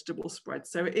to vegetable spread.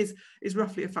 So it is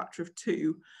roughly a factor of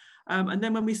 2. And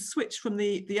then when we switch from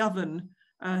the oven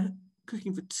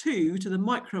cooking for 2 to the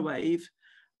microwave,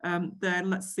 then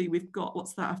let's see, we've got,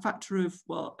 what's that, a factor of,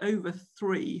 well, over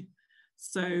 3.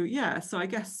 So yeah, so I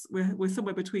guess we're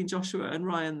somewhere between Joshua and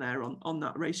Ryan there on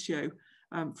that ratio,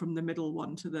 from the middle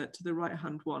one to the right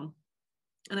hand one.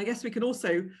 And I guess we can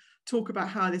also talk about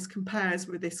how this compares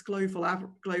with this global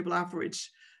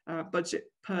average budget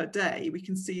per day. We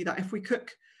can see that if we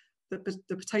cook the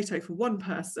potato for 1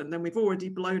 person, then we've already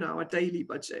blown our daily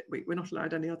budget. We're not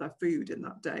allowed any other food in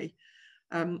that day.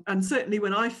 And certainly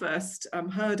when I first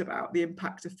heard about the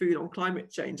impact of food on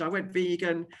climate change, I went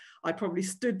vegan. I probably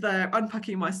stood there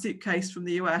unpacking my suitcase from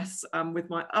the US with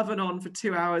my oven on for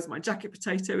 2 hours. My jacket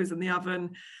potato is in the oven.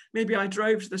 Maybe I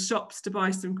drove to the shops to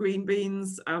buy some green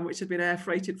beans, which had been air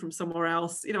freighted from somewhere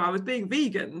else. You know, I was being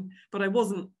vegan, but I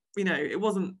wasn't, you know, it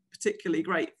wasn't particularly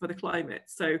great for the climate.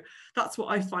 So that's what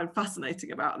I find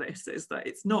fascinating about this, is that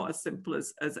it's not as simple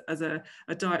as a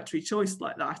dietary choice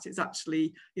like that. It's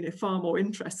actually, you know, far more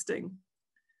interesting.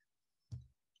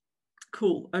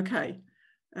 Cool, okay,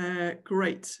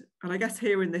 great. And I guess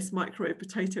here in this microwave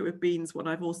potato with beans one,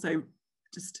 I've also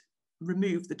just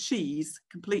removed the cheese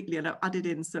completely and I've added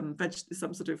in some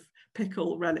sort of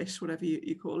pickle, relish, whatever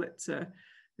you call it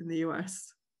in the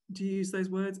US. Do you use those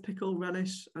words, pickle,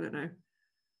 relish? I don't know.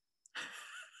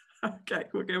 Okay,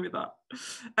 we'll go with that.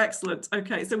 Excellent.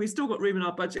 Okay, so we've still got room in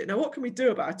our budget. Now, what can we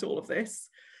do about all of this?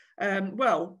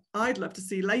 Well, I'd love to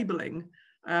see labeling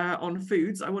on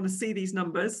foods. I want to see these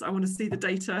numbers. I want to see the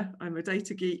data. I'm a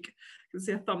data geek. You can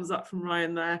see a thumbs up from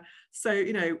Ryan there. So,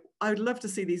 you know, I would love to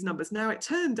see these numbers. Now, it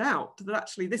turned out that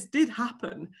actually this did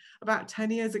happen about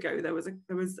 10 years ago. There was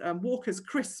Walker's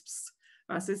Crisps.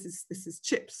 So this is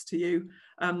chips to you.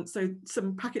 So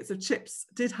some packets of chips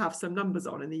did have some numbers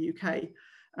on in the UK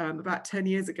about 10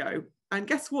 years ago. And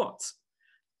guess what?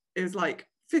 It was like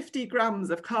 50 grams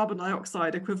of carbon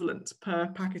dioxide equivalent per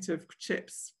packet of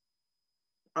chips.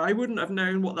 I wouldn't have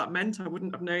known what that meant. I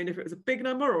wouldn't have known if it was a big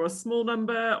number or a small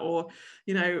number or,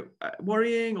 you know,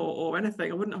 worrying or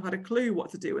anything. I wouldn't have had a clue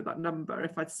what to do with that number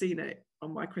if I'd seen it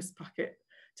on my crisp packet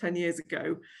 10 years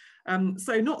ago.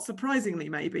 So not surprisingly,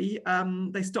 maybe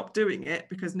they stopped doing it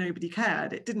because nobody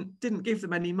cared. It didn't give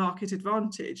them any market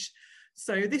advantage.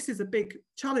 So this is a big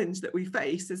challenge that we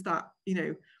face, is that, you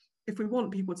know, if we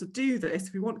want people to do this,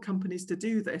 if we want companies to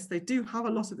do this, they do have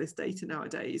a lot of this data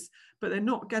nowadays, but they're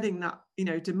not getting that, you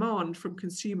know, demand from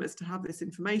consumers to have this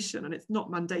information, and it's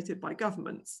not mandated by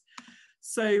governments.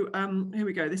 So here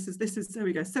we go. This is here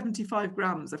we go. 75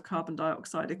 grams of carbon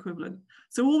dioxide equivalent.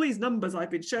 So all these numbers I've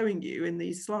been showing you in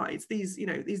these slides, these, you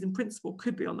know, these in principle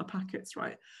could be on the packets,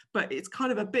 right? But it's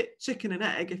kind of a bit chicken and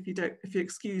egg, if you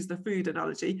excuse the food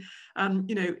analogy.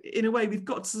 You know, in a way, we've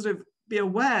got to sort of be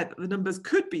aware that the numbers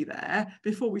could be there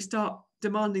before we start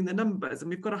demanding the numbers, and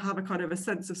we've got to have a kind of a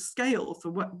sense of scale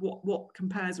for what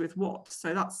compares with what.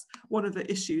 So that's one of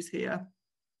the issues here.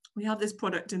 We have this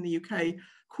product in the UK,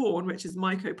 corn, which is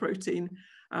mycoprotein.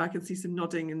 I can see some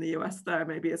nodding in the US there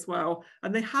maybe as well.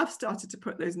 And they have started to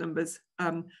put those numbers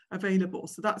available.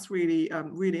 So that's really,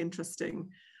 really interesting.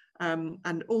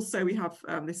 And also we have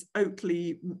this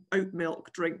oat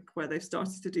milk drink where they've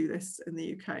started to do this in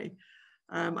the UK.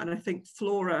 And I think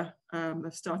Flora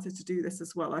have started to do this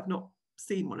as well. I've not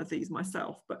seen one of these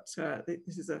myself, but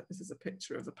this is a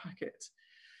picture of the packet.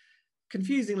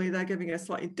 Confusingly, they're giving a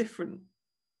slightly different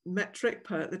metric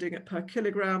they're doing it per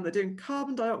kilogram. They're doing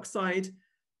carbon dioxide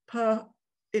per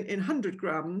in 100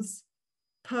 grams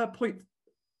per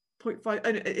 0.5.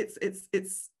 And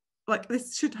it's like,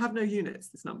 this should have no units,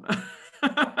 this number.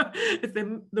 It's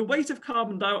the weight of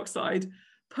carbon dioxide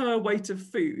per weight of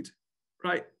food,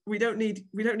 right? We don't need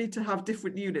to have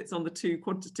different units on the two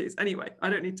quantities. Anyway, I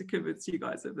don't need to convince you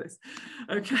guys of this.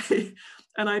 Okay,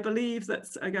 and I believe that,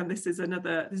 again, this is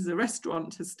a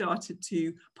restaurant has started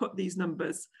to put these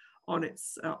numbers on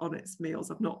its meals.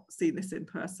 I've not seen this in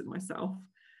person myself.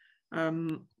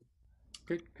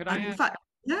 Could I in fact,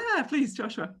 yeah, please,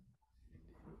 Joshua.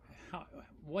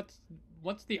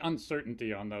 What's the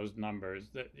uncertainty on those numbers?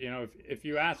 That, you know, if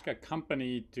you ask a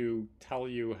company to tell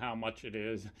you how much it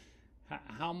is,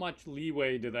 how much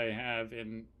leeway do they have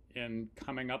in in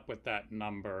coming up with that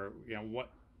number? You know, what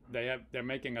they're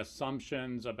making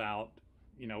assumptions about,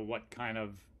 you know, what kind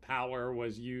of power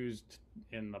was used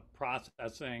in the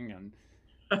processing, and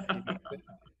you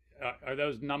know, are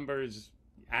those numbers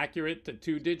accurate to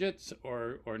 2 digits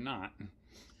or not?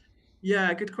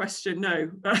 Yeah, good question. No.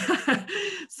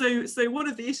 So one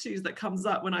of the issues that comes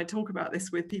up when I talk about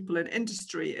this with people in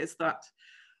industry is that,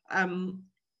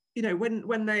 you know,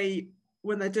 when they're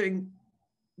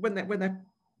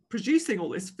producing all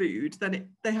this food, then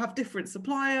they have different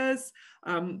suppliers.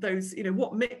 Those, you know,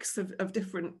 what mix of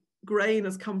different grain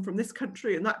has come from this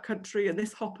country and that country, and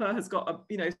this hopper has got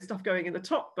you know, stuff going in the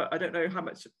top, but I don't know how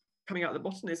much coming out the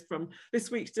bottom is from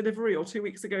this week's delivery or 2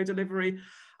 weeks ago delivery.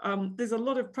 There's a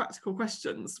lot of practical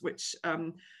questions which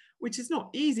is not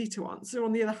easy to answer.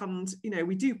 On the other hand, you know,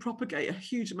 we do propagate a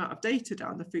huge amount of data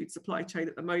down the food supply chain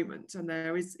at the moment, and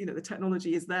there is, you know, the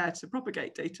technology is there to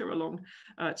propagate data along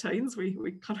chains.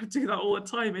 We kind of do that all the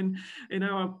time in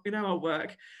our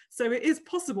work. So it is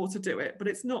possible to do it, but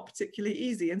it's not particularly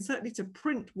easy, and certainly to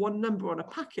print one number on a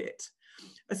packet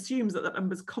assumes that that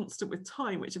number is constant with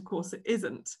time, which of course it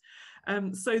isn't.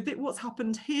 So what's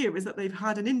happened here is that they've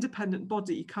had an independent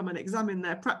body come and examine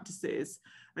their practices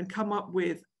and come up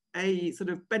with a sort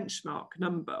of benchmark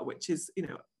number, which is, you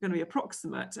know, going to be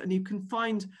approximate, and you can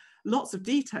find lots of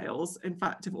details, in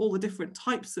fact, of all the different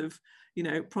types of, you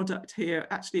know, product here.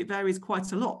 Actually, it varies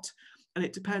quite a lot, and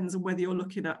it depends on whether you're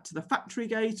looking at to the factory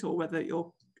gate or whether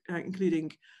you're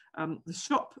including the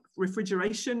shop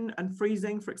refrigeration and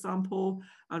freezing, for example.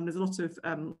 And there's a lot of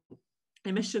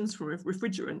emissions from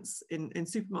refrigerants in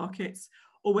supermarkets,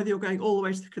 or whether you're going all the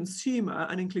way to the consumer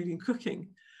and including cooking.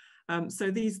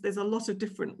 So there's a lot of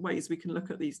different ways we can look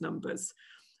at these numbers.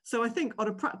 So I think on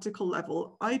a practical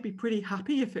level, I'd be pretty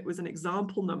happy if it was an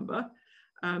example number,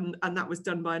 and that was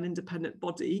done by an independent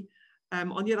body.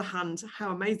 On the other hand,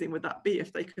 how amazing would that be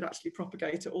if they could actually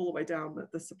propagate it all the way down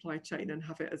the supply chain and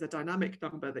have it as a dynamic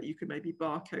number that you could maybe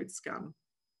barcode scan.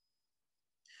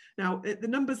 Now, the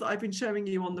numbers that I've been showing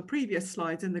you on the previous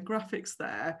slides in the graphics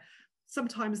there,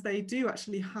 sometimes they do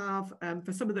actually have,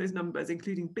 for some of those numbers,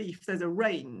 including beef, there's a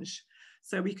range.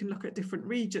 So we can look at different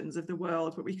regions of the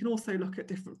world, but we can also look at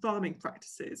different farming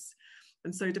practices.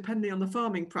 And so depending on the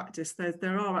farming practice,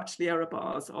 there are actually error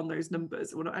bars on those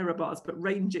numbers, or not error bars, but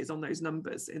ranges on those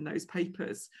numbers in those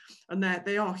papers. And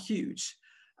they are huge.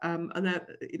 And they're,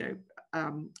 you know,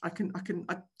 I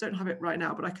don't have it right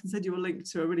now, but I can send you a link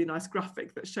to a really nice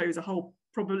graphic that shows a whole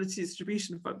probability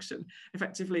distribution function,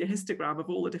 effectively a histogram of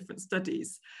all the different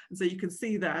studies. And so you can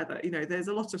see there that, you know, there's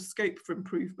a lot of scope for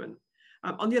improvement.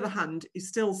 On the other hand, you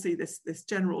still see this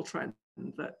general trend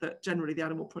that generally the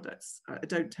animal products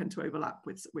don't tend to overlap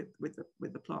with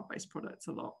the plant-based products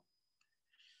a lot.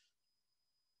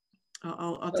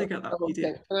 I'll dig out that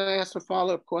video. Can I ask a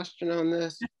follow-up question on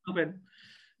this? Yeah,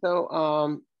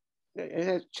 so it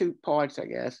has 2 parts, I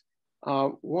guess.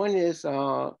 One is,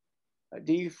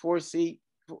 do you foresee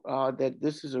that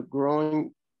this is a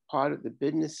growing part of the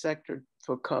business sector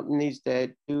for companies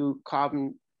that do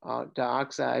carbon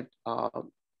dioxide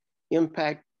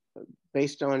impact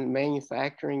based on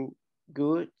manufacturing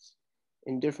goods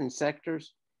in different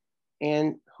sectors?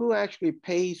 And who actually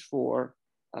pays for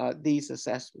these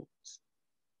assessments?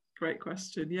 Great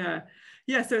question. Yeah.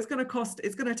 So it's going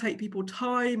to take people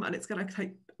time, and it's going to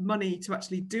take money to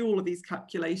actually do all of these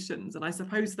calculations. And I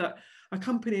suppose that a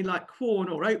company like Quorn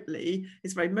or Oatly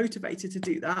is very motivated to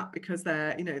do that, because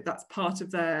they're, you know, that's part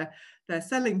of their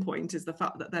selling point, is the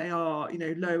fact that they are, you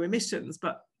know, low emissions.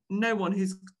 But no one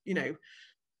who's, you know,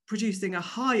 producing a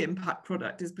high impact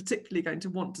product is particularly going to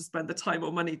want to spend the time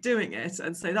or money doing it.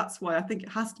 And so that's why I think it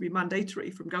has to be mandatory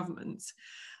from governments.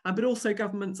 But also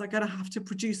governments are going to have to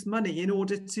produce money in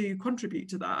order to contribute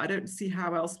to that. I don't see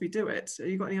how else we do it. Have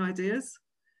you got any ideas?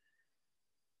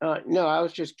 No, I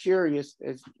was just curious.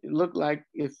 It looked like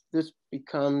if this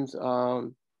becomes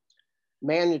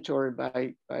mandatory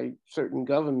by certain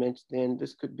governments, then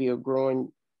this could be a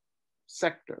growing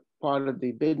sector, part of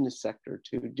the business sector,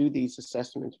 to do these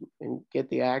assessments and get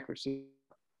the accuracy.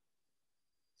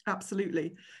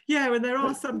 Absolutely. Yeah, and there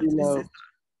are some businesses.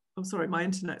 Oh, sorry, my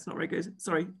internet's not very good.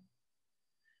 Sorry.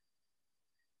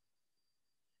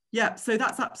 Yeah, so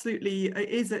that's absolutely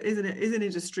is an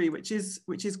industry which is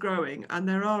growing, and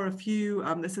there are a few.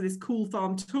 So this Cool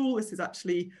Farm tool, this is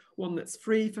actually one that's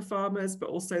free for farmers, but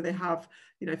also they have,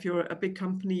 you know, if you're a big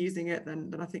company using it,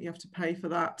 then I think you have to pay for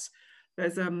that.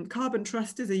 There's Carbon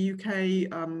Trust is a UK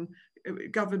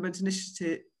government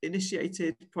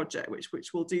initiated project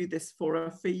which will do this for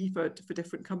a fee for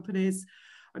different companies.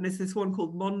 And there's this one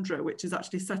called Mondra, which is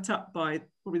actually set up by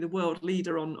probably the world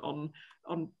leader on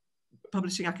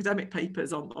publishing academic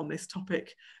papers on this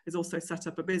topic, is also set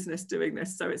up a business doing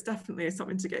this. So it's definitely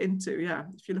something to get into. Yeah,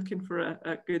 if you're looking for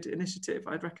a good initiative,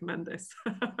 I'd recommend this.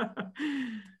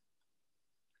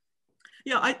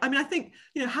 Yeah, I mean, I think,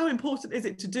 you know, how important is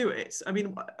it to do it? I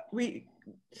mean,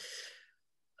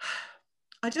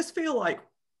 I just feel like,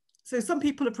 so some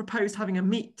people have proposed having a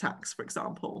meat tax, for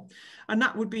example, and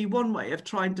that would be one way of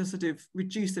trying to sort of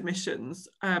reduce emissions.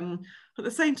 At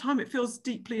the same time, it feels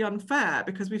deeply unfair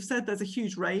because we've said there's a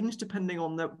huge range depending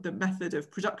on the method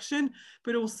of production,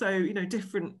 but also, you know,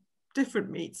 different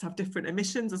meats have different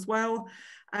emissions as well.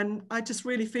 And I just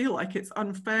really feel like it's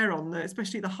unfair on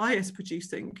especially the highest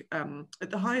producing,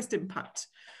 the highest impact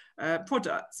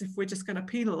products, if we're just going to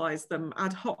penalise them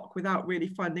ad hoc without really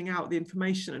finding out the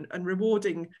information and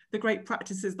rewarding the great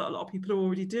practices that a lot of people are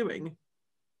already doing.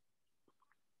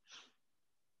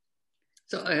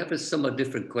 So I have a somewhat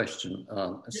different question,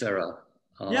 Sarah.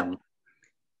 Yep.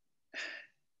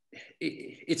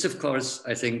 It's of course,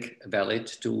 I think, valid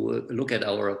to look at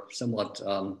our somewhat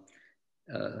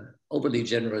overly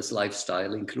generous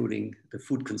lifestyle, including the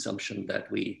food consumption that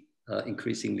we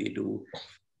increasingly do.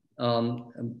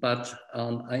 But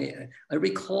I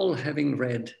recall having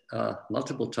read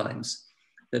multiple times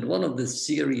that one of the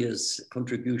serious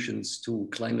contributions to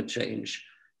climate change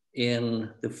in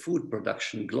the food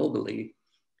production globally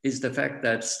is the fact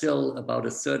that still about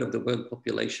 1/3 of the world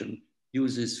population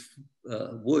uses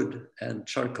wood and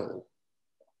charcoal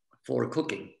for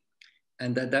cooking.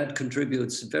 And that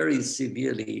contributes very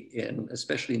severely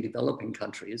especially in developing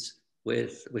countries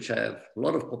which have a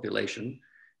lot of population,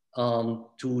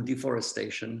 to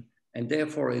deforestation, and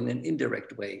therefore in an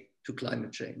indirect way to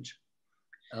climate change.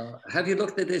 Have you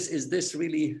looked at this? Is this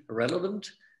really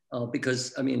relevant?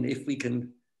 Because I mean,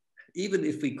 even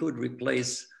if we could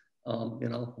replace you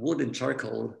know, wood and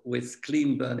charcoal with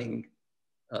clean burning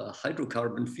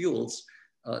hydrocarbon fuels,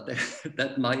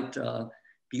 that might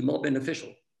be more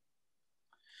beneficial.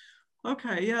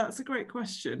 Okay, yeah, that's a great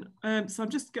question. So I'm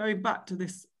just going back to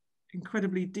this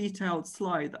incredibly detailed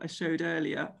slide that I showed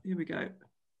earlier. Here we go.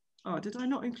 Oh, did I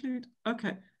not include?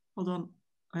 Okay, hold on.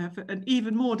 I have an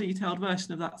even more detailed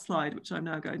version of that slide, which I'm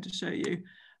now going to show you.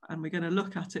 And we're going to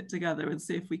look at it together and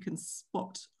see if we can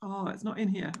spot. Oh, it's not in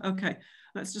here. Okay,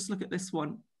 let's just look at this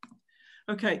one.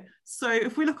 Okay, so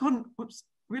if we look on, whoops,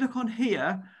 we look on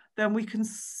here, then we can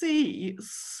see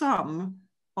some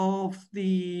of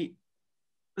the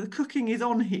cooking is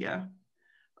on here.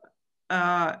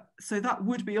 So that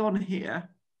would be on here.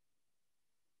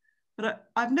 But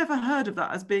I've never heard of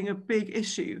that as being a big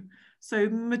issue. So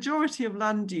majority of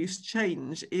land use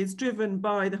change is driven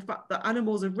by the fact that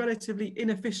animals are relatively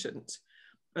inefficient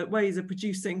at ways of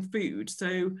producing food.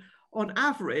 So on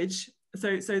average,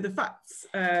 so the facts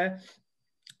are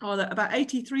that about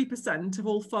 83% of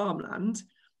all farmland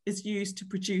is used to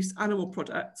produce animal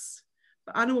products.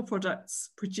 But animal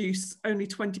products produce only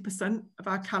 20% of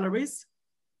our calories.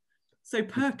 So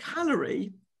per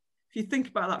calorie, if you think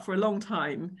about that for a long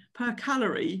time, per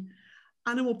calorie,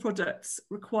 animal products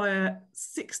require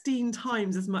 16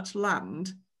 times as much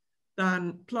land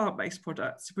than plant-based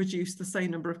products to produce the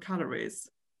same number of calories.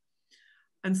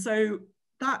 And so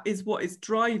that is what is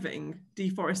driving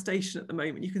deforestation at the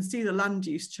moment. You can see the land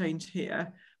use change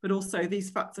here, but also these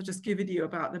facts are just giving you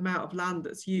about the amount of land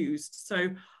that's used. So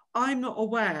I'm not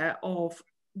aware of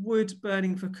wood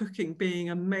burning for cooking being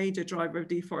a major driver of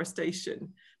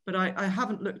deforestation, but I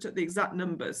haven't looked at the exact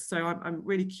numbers. So I'm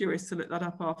really curious to look that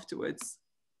up afterwards.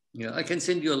 Yeah, I can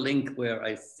send you a link where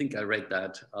I think I read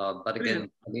that. But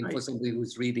again, I mean, for somebody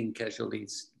who's reading casually,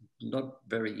 it's not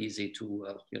very easy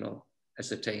to, you know,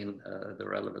 ascertain the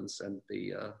relevance and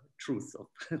the truth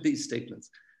of these statements.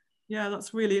 Yeah,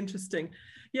 that's really interesting.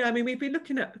 Yeah, I mean, we've been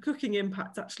looking at cooking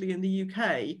impact actually in the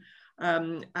UK,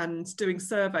 and doing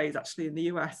surveys actually in the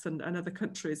US and other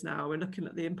countries now. We're looking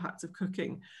at the impact of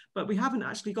cooking, but we haven't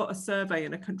actually got a survey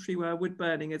in a country where wood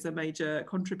burning is a major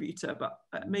contributor, but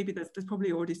maybe there's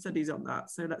probably already studies on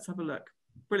that. So let's have a look.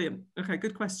 Brilliant. Okay,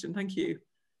 good question. Thank you.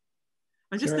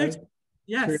 I just noticed,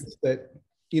 yes. That,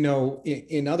 you know,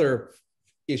 in other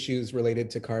issues related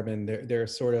to carbon, there are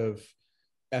sort of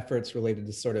efforts related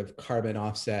to sort of carbon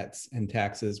offsets and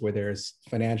taxes where there's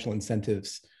financial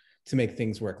incentives to make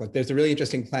things work. Like there's a really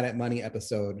interesting Planet Money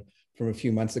episode from a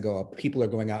few months ago. People are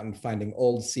going out and finding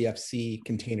old CFC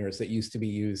containers that used to be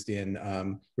used in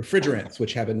refrigerants,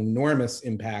 which have an enormous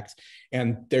impact.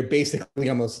 And they're basically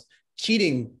almost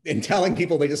cheating and telling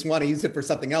people they just want to use it for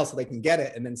something else so they can get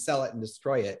it and then sell it and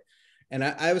destroy it. And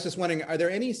I was just wondering, are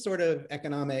there any sort of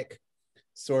economic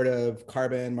sort of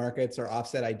carbon markets or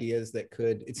offset ideas that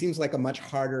could, it seems like a much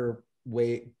harder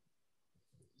way,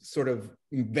 sort of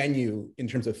venue in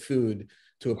terms of food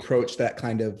to approach that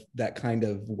kind of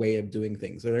way of doing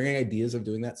things? Are there any ideas of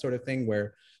doing that sort of thing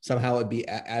where somehow it'd be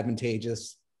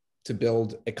advantageous to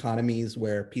build economies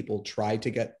where people try to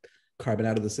get carbon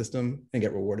out of the system and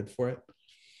get rewarded for it?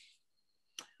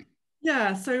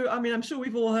 Yeah, so I mean, I'm sure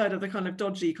we've all heard of the kind of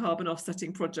dodgy carbon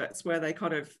offsetting projects where they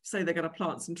kind of say they're going to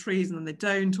plant some trees and then they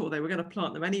don't, or they were going to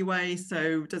plant them anyway.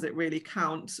 So does it really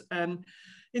count?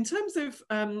 In terms of,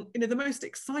 you know, the most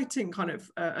exciting kind of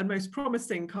and most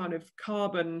promising kind of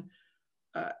carbon,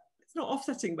 it's not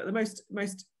offsetting, but the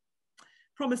most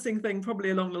promising thing,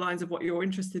 probably along the lines of what you're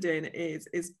interested in, is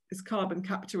carbon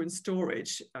capture and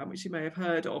storage, which you may have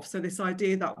heard of. So this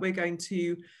idea that we're going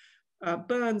to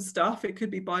burn stuff. It could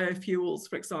be biofuels,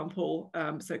 for example.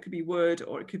 So it could be wood,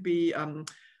 or it could be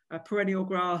perennial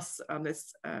grass.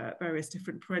 There's various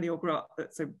different perennial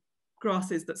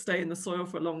grasses that stay in the soil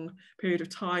for a long period of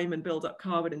time and build up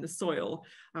carbon in the soil.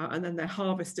 And then they're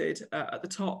harvested at the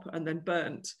top and then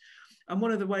burnt. And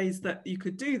one of the ways that you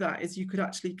could do that is you could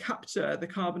actually capture the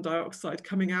carbon dioxide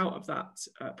coming out of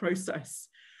that process.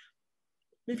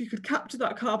 If you could capture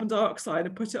that carbon dioxide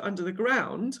and put it under the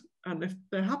ground, and if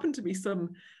there happen to be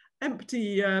some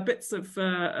empty bits of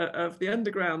the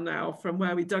underground now from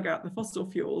where we dug out the fossil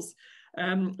fuels,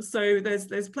 so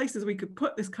there's places we could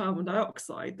put this carbon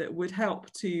dioxide that would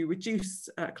help to reduce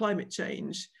climate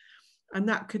change, and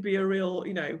that could be a real,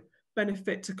 you know,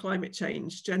 benefit to climate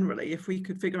change generally if we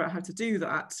could figure out how to do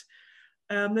that.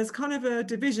 There's kind of a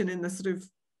division in the sort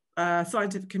of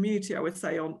scientific community, I would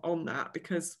say, on that,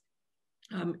 because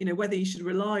you know, whether you should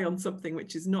rely on something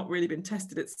which has not really been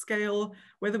tested at scale,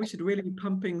 whether we should really be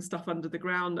pumping stuff under the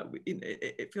ground, that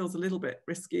it feels a little bit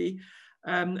risky.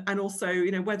 And also,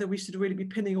 you know, whether we should really be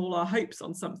pinning all our hopes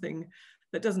on something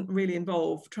that doesn't really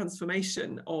involve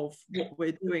transformation of what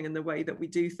we're doing and the way that we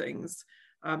do things.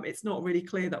 It's not really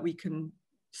clear that we can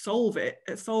solve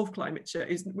climate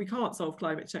change. We can't solve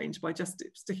climate change by just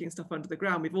sticking stuff under the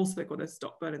ground. We've also got to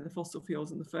stop burning the fossil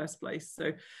fuels in the first place.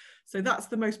 So that's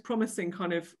the most promising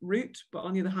kind of route, but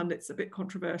on the other hand, it's a bit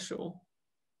controversial.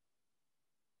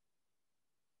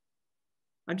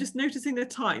 I'm just noticing the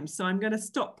time, so I'm going to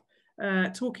stop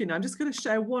talking. I'm just going to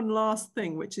share one last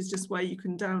thing, which is just where you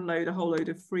can download a whole load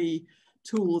of free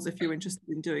tools if you're interested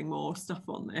in doing more stuff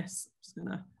on this. I'm just going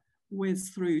to whiz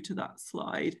through to that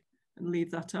slide and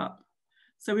leave that up.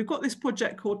 So we've got this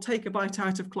project called Take a Bite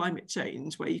Out of Climate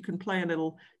Change, where you can play a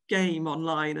little game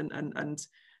online and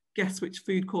guess which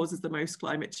food causes the most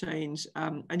climate change.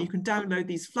 And you can download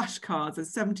these flashcards.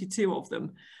 There's 72 of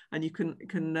them, and you can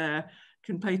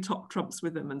play top trumps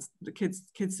with them. And the kids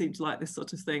seem to like this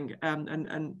sort of thing.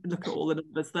 And look at all the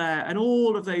numbers there. And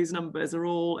all of those numbers are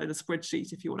all in a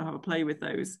spreadsheet if you want to have a play with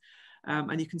those.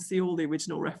 And you can see all the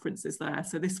original references there.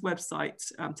 So this website,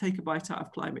 Take a Bite Out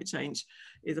of Climate Change,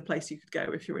 is a place you could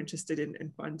go if you're interested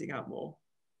in finding out more.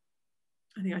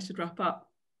 I think I should wrap up.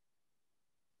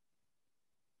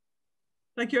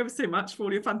 Thank you ever so much for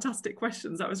all your fantastic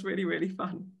questions. That was really, really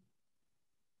fun.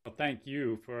 Well, thank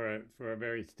you for a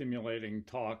very stimulating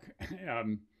talk.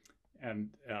 And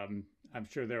I'm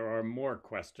sure there are more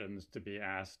questions to be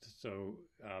asked. So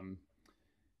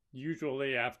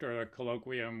usually after a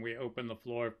colloquium, we open the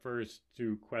floor first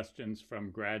to questions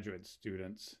from graduate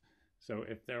students. So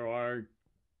if there are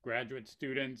graduate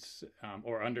students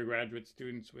or undergraduate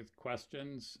students with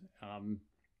questions,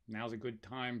 now's a good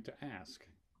time to ask.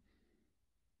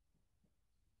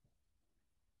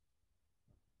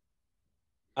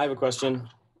 I have a question.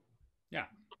 Yeah.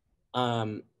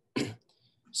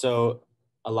 So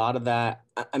a lot of that,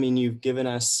 I mean, you've given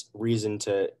us reason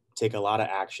to take a lot of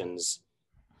actions,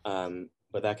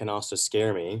 but that can also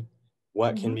scare me.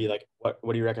 What can be like, what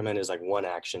do you recommend is like one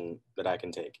action that I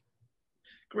can take?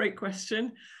 Great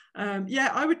question. Yeah,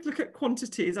 I would look at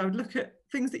quantities. I would look at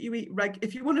things that you eat.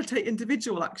 If you want to take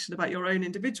individual action about your own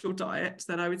individual diet,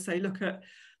 then I would say look at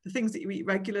the things that you eat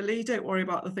regularly. Don't worry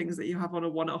about the things that you have on a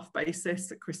one-off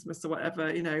basis at Christmas or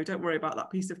whatever. You know, don't worry about that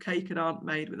piece of cake an aunt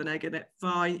made with an egg in it.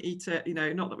 Fine, eat it. You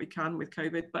know, not that we can with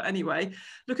COVID, but anyway,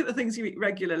 look at the things you eat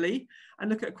regularly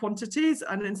and look at quantities.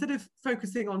 And instead of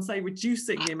focusing on, say,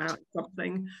 reducing the amount of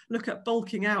something, look at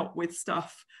bulking out with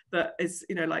stuff that is,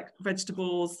 you know, like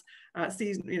vegetables,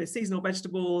 seasonal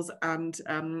vegetables and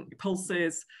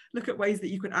pulses. Look at ways that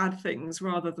you can add things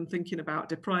rather than thinking about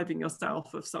depriving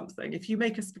yourself of something. If you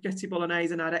make a spaghetti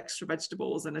bolognese and add extra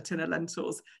vegetables and a tin of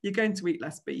lentils, you're going to eat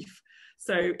less beef.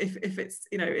 So if it's,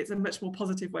 you know, it's a much more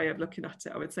positive way of looking at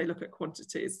it. I would say look at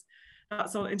quantities.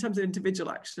 That's all in terms of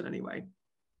individual action anyway.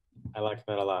 I like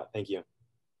that a lot. Thank you.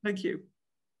 Thank you.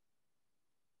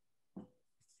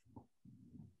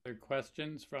 Other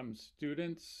questions from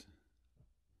students?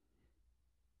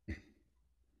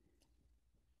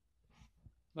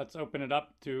 let's open it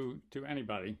up to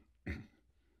anybody.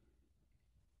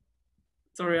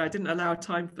 Sorry, I didn't allow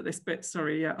time for this bit.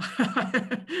 Sorry, yeah.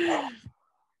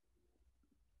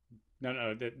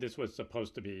 No, this was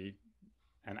supposed to be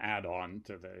an add-on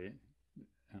to the,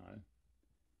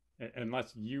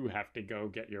 unless you have to go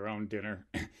get your own dinner,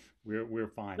 we're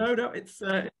fine. No, it's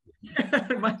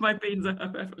my beans are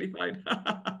perfectly fine.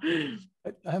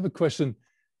 I have a question,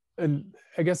 and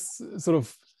I guess sort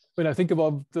of when I think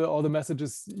about all the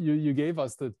messages you gave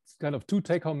us, the kind of two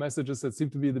take-home messages that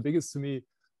seem to be the biggest to me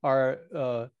are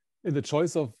in the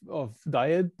choice of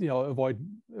diet,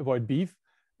 avoid beef,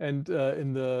 and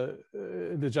in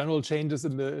the general changes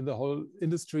in the whole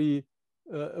industry,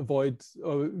 avoid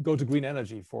or go to green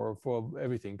energy for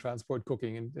everything, transport,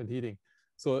 cooking, and heating.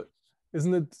 So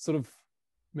isn't it sort of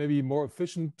maybe more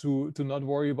efficient to not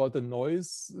worry about the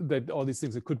noise that all these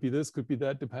things, it could be this, could be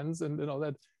that, depends, and all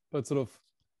that, but sort of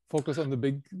focus on I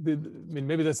mean,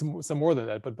 maybe there's some more than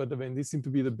that, but I mean, these seem to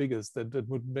be the biggest that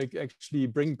would make actually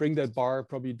bring that bar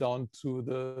probably down to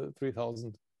the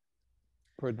 3,000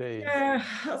 per day. Yeah,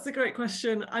 that's a great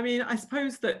question. I mean, I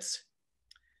suppose that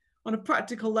on a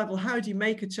practical level, how do you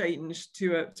make a change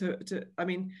to I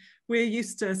mean, we're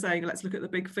used to saying, let's look at the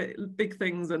big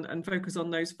things and focus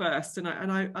on those first. And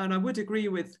I would agree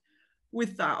with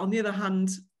that. On the other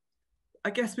hand, I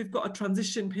guess we've got a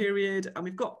transition period, and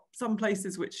we've got some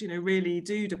places which, really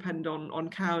do depend on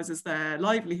cows as their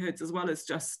livelihoods, as well as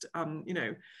just,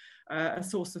 a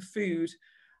source of food.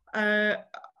 The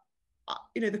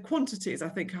quantities, I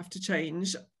think, have to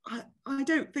change. I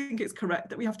don't think it's correct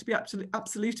that we have to be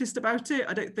absolutist about it.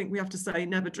 I don't think we have to say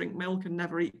never drink milk and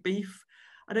never eat beef.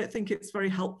 I don't think it's very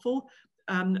helpful.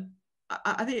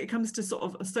 I think it comes to sort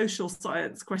of a social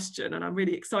science question, and I'm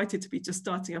really excited to be just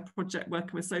starting a project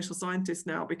working with social scientists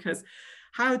now, because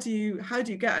how do you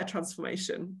get a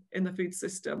transformation in the food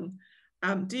system?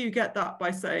 Do you get that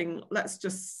by saying, let's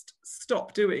just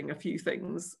stop doing a few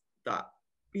things that,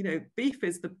 beef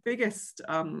is the biggest,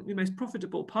 the most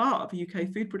profitable part of UK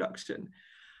food production.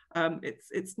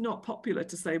 It's not popular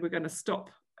to say we're going to stop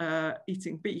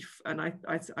eating beef, and I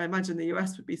imagine the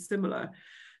US would be similar.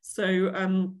 So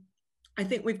I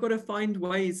think we've got to find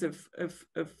ways of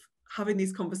having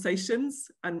these conversations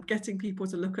and getting people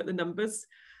to look at the numbers.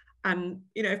 And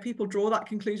if people draw that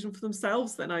conclusion for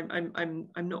themselves, then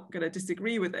I'm not going to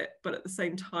disagree with it. But at the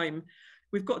same time,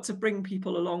 we've got to bring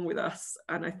people along with us.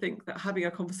 And I think that having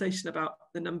a conversation about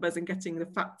the numbers and getting the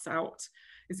facts out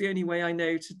is the only way I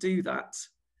know to do that.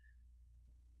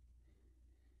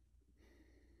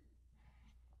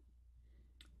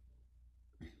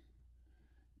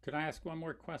 Could I ask one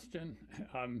more question?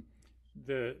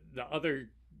 The other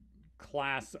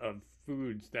class of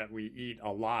foods that we eat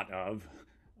a lot of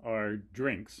are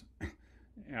drinks,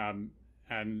 and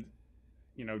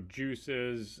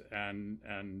juices and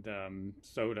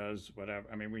sodas, whatever.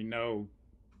 I mean, we know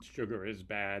sugar is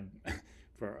bad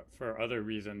for other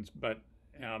reasons, but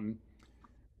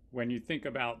when you think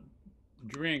about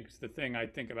drinks, the thing I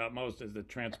think about most is the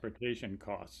transportation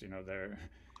costs.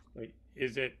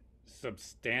 Is it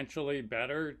substantially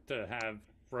better to have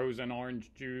frozen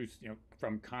orange juice,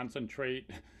 from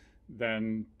concentrate,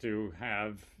 than to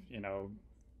have,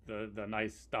 the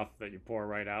nice stuff that you pour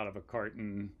right out of a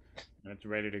carton and it's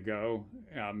ready to go?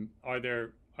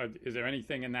 Is there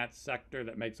anything in that sector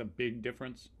that makes a big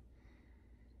difference?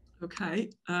 Okay,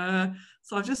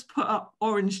 so I've just put up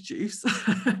orange juice.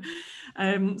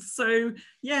 So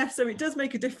it does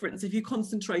make a difference if you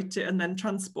concentrate it and then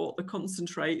transport the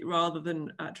concentrate rather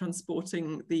than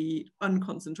transporting the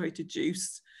unconcentrated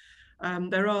juice.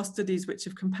 There are studies which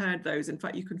have compared those. In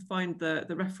fact, you can find the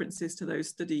references to those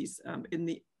studies in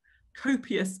the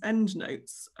copious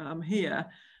endnotes here,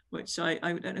 which I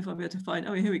don't know if I'll be able to find.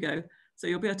 Oh, here we go. So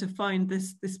you'll be able to find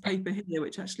this paper here,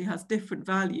 which actually has different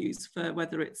values for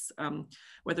whether it's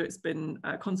been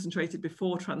concentrated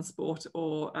before transport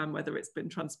or whether it's been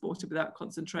transported without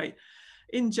concentrate.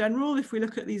 In general, if we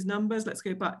look at these numbers, let's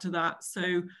go back to that.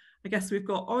 So I guess we've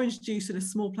got orange juice in a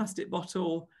small plastic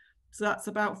bottle. So that's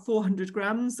about 400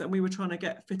 grams, and we were trying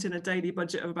to fit in a daily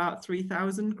budget of about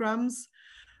 3,000 grams.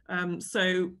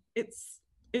 So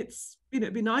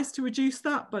it'd be nice to reduce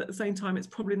that, but at the same time, it's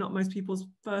probably not most people's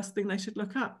first thing they should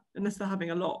look at, unless they're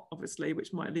having a lot, obviously,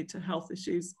 which might lead to health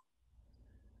issues.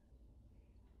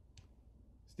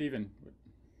 Stephen.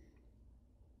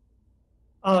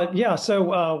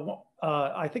 So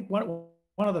I think one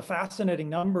of the fascinating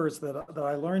numbers that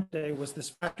I learned today was this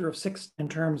factor of 6 in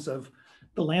terms of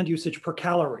the land usage per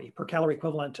calorie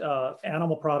equivalent,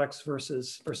 animal products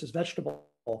versus vegetable.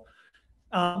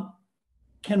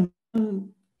 Can one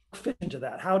fit into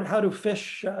that? How do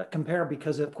fish compare?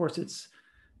 Because of course it's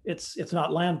it's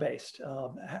not land-based.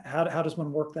 How does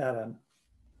one work that in?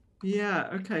 Yeah,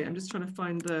 okay, I'm just trying to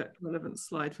find the relevant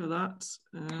slide for that.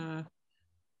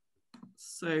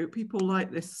 So people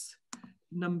like this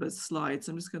numbers slide,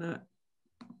 so I'm just gonna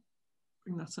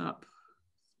bring that up.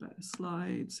 Better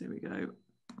slides, here we go.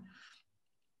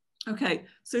 Okay,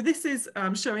 so this is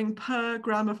showing per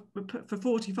gram of, for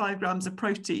 45 grams of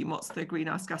protein, what's the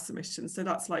greenhouse gas emissions. So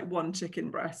that's like one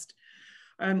chicken breast.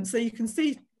 So you can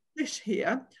see fish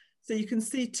here. So you can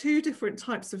see two different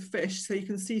types of fish. So you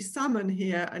can see salmon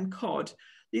here and cod.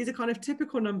 These are kind of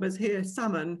typical numbers here,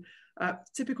 salmon,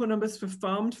 typical numbers for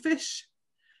farmed fish.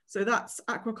 So that's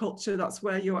aquaculture. That's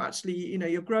where you're actually,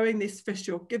 you're growing this fish,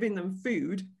 you're giving them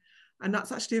food. And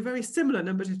that's actually a very similar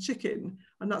number to chicken.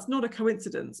 And that's not a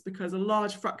coincidence because a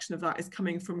large fraction of that is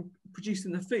coming from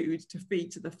producing the food to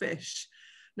feed to the fish.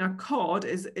 Now, cod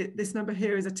this number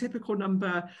here is a typical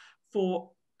number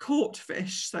for caught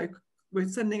fish. So we're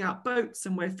sending out boats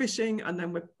and we're fishing and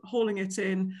then we're hauling it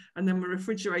in and then we're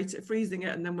freezing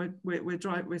it, and then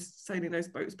we're sailing those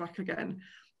boats back again.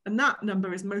 And that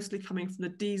number is mostly coming from the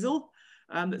diesel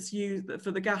that's used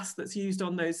for the gas that's used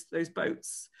on those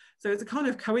boats. So it's a kind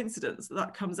of coincidence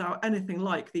that comes out anything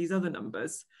like these other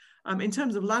numbers. In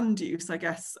terms of land use, I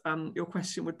guess your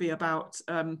question would be about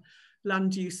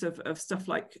land use of stuff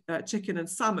like chicken and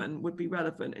salmon would be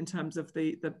relevant in terms of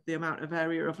the amount of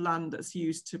area of land that's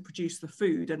used to produce the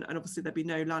food. And obviously there'd be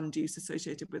no land use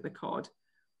associated with the cod.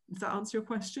 Does that answer your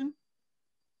question?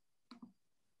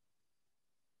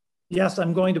 Yes,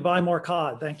 I'm going to buy more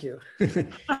cod. Thank you.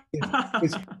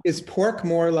 Is pork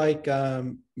more like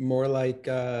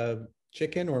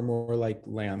chicken or more like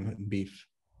lamb and beef?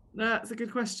 That's a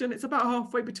good question. It's about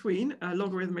halfway between,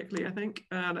 logarithmically, I think.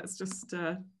 Let's just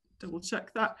double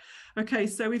check that. Okay,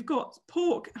 so we've got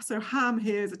pork. So ham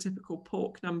here is a typical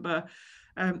pork number.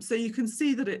 So you can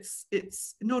see that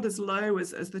it's not as low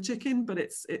as the chicken, but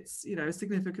it's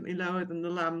significantly lower than the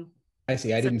lamb. I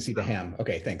see. I didn't see the ham.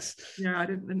 Okay, thanks. Yeah, I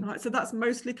didn't. So that's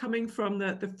mostly coming from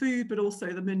the food, but also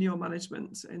the manure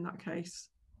management in that case.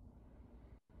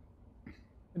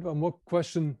 And one more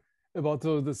question about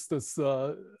this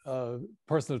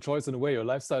personal choice in a way, or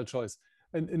lifestyle choice.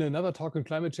 And in another talk on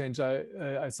climate change,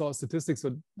 I saw statistics,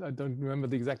 but I don't remember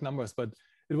the exact numbers, but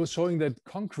it was showing that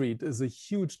concrete is a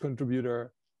huge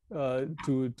contributor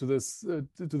to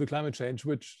the climate change,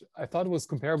 which I thought was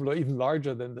comparable or even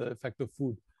larger than the effect of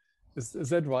food. Is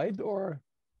that right, or?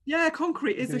 Yeah,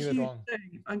 concrete is a huge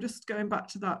thing. I'm just going back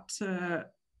to that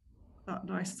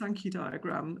nice Sankey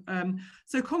diagram.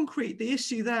 So concrete, the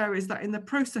issue there is that in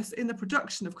the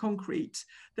production of concrete,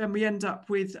 then we end up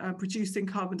with producing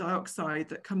carbon dioxide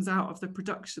that comes out of the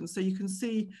production. So you can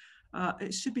see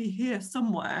it should be here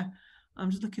somewhere.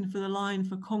 I'm just looking for the line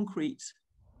for concrete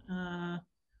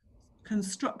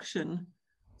construction.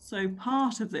 So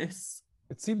part of this.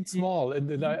 It seemed small,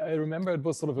 and I remember it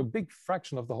was sort of a big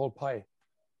fraction of the whole pie.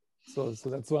 So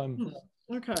that's why I'm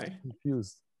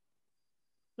confused.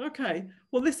 Okay,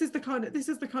 well, this is the kind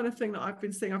of thing that I've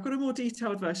been seeing. I've got a more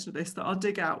detailed version of this that I'll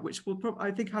dig out, which will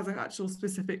I think has an actual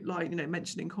specific line,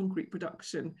 mentioning concrete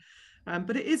production.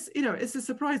 But it is, it's a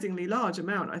surprisingly large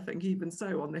amount, I think, even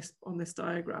so on this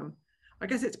diagram. I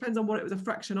guess it depends on what it was a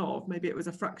fraction of. Maybe it was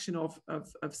a fraction of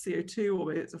CO2, or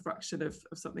maybe it's a fraction of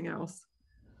something else.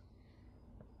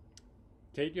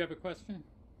 Kate, you have a question?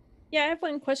 Yeah, I have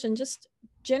one question. Just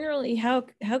generally, how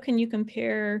can you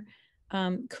compare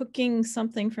cooking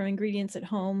something from ingredients at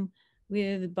home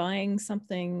with buying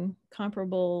something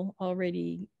comparable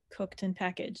already cooked and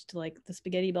packaged, like the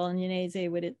spaghetti bolognese?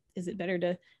 Is it better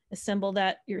to assemble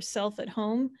that yourself at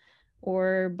home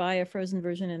or buy a frozen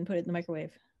version and put it in the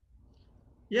microwave?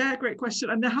 Yeah, great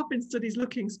question. And there have been studies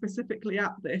looking specifically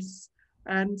at this.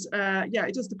 And yeah,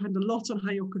 it does depend a lot on how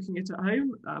you're cooking it at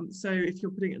home. So if you're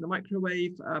putting it in the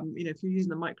microwave, if you're using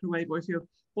the microwave, or if you're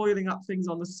boiling up things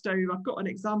on the stove. I've got an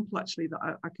example actually that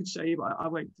I could show you, but I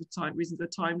won't for reasons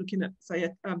of time, looking at, say,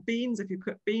 beans. If you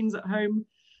cook beans at home,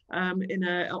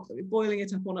 boiling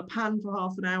it up on a pan for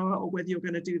half an hour, or whether you're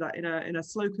going to do that in a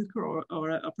slow cooker or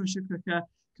a pressure cooker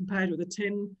compared with a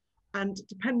tin. And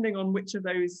depending on which of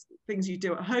those things you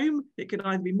do at home, it can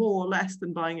either be more or less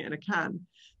than buying it in a can.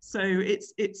 So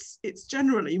it's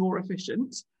generally more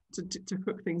efficient to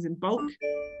cook things in bulk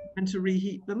and to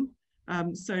reheat them.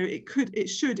 So it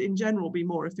should in general be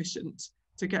more efficient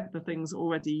to get the things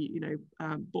already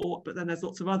bought. But then there's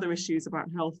lots of other issues about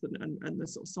health and the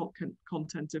sort of salt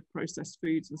content of processed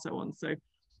foods and so on. So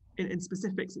in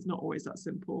specifics, it's not always that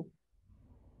simple.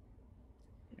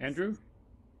 Andrew?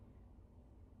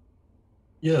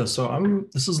 Yeah, so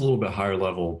this is a little bit higher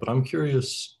level, but I'm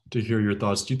curious to hear your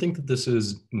thoughts. Do you think that this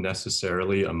is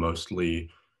necessarily a mostly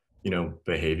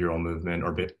behavioral movement,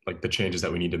 or like the changes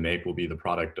that we need to make will be the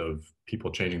product of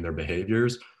people changing their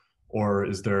behaviors? Or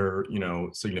is there,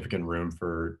 significant room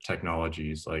for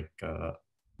technologies like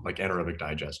anaerobic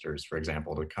digesters, for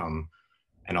example, to come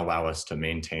and allow us to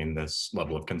maintain this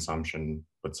level of consumption,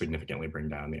 but significantly bring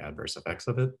down the adverse effects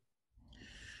of it?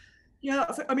 Yeah,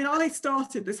 I mean, I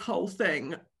started this whole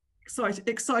thing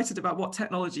excited about what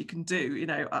technology can do.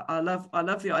 I love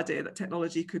the idea that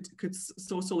technology could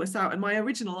sort all this out. And my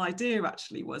original idea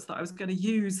actually was that I was going to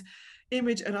use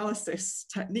image analysis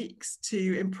techniques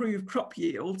to improve crop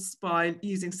yields by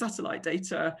using satellite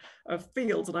data of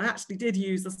fields. And I actually did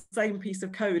use the same piece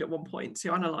of code at one point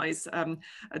to analyze a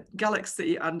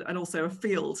galaxy and also a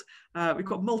field. We've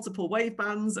got multiple wave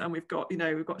bands, and we've got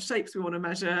shapes we want to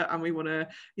measure, and we want to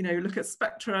look at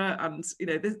spectra, and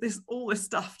all this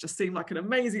stuff just seemed like an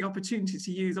amazing opportunity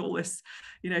to use all this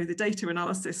the data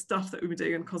analysis stuff that we were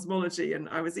doing in cosmology. And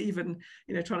I was even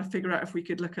trying to figure out if we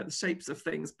could look at the shapes of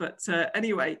things. But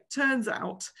anyway, turns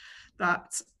out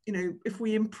that if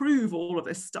we improve all of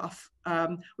this stuff,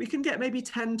 we can get maybe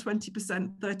 10,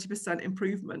 20%, 30%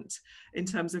 improvement in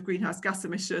terms of greenhouse gas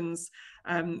emissions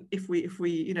if we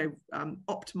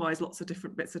optimize lots of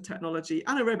different bits of technology.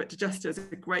 Anaerobic digester is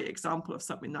a great example of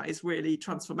something that is really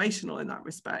transformational in that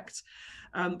respect.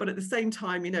 But at the same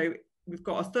time, we've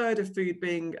got a third of food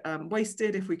being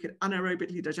wasted. If we could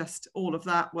anaerobically digest all of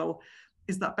that, well,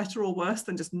 is that better or worse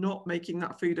than just not making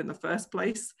that food in the first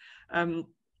place?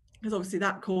 Because obviously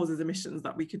that causes emissions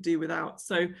that we could do without.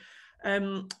 So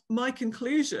my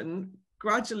conclusion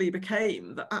gradually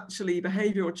became that actually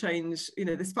behavioural change,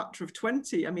 this factor of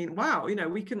 20, I mean, wow,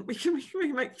 we can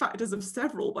make factors of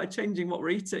several by changing what we're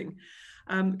eating.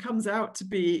 Comes out to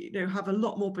be, have a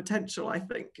lot more potential, I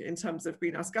think, in terms of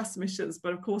greenhouse gas emissions.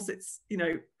 But of course, it's,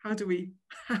 how do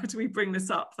we bring this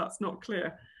up? That's not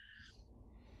clear.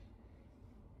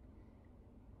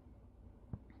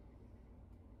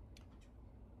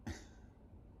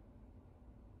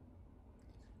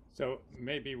 So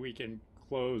maybe we can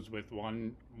close with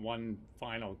one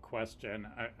final question.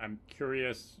 I'm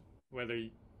curious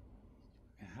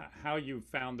how you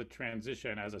found the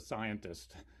transition as a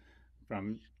scientist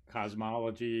from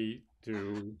cosmology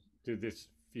to this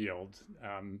field.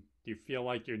 Do you feel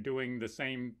like you're doing the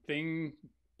same thing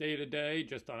day to day,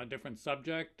 just on a different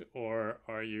subject, or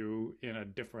are you in a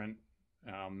different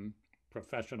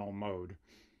professional mode?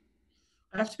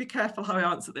 I have to be careful how I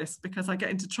answer this because I get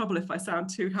into trouble if I sound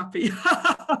too happy.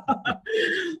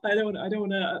 I don't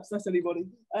want to upset anybody.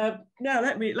 No,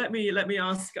 let me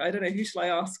ask. I don't know, who shall I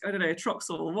ask? I don't know,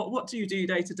 Troxel. What do you do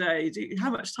day to day? How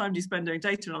much time do you spend doing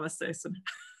data analysis? And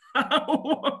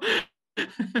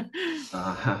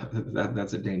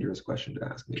that's a dangerous question to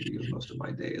ask me, because most of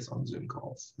my day is on Zoom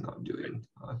calls, not doing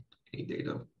any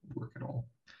data work at all.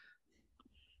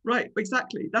 Right,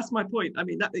 exactly. That's my point. I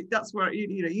mean, that's where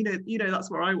that's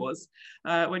where I was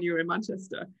when you were in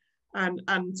Manchester, and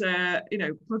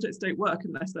projects don't work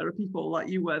unless there are people like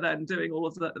you were then doing all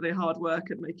of the hard work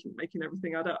and making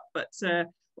everything add up. But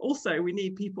also we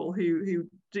need people who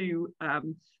do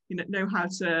know how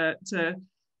to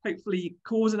hopefully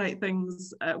coordinate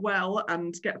things well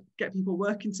and get people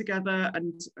working together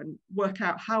and work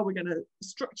out how we're going to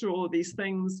structure all of these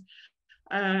things.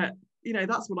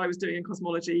 That's what I was doing in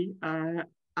cosmology,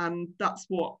 and that's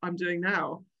what I'm doing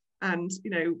now. And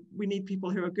we need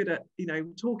people who are good at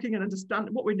talking and understand.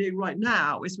 What we're doing right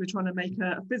now is we're trying to make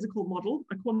a physical model,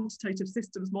 a quantitative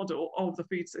systems model of the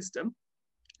food system,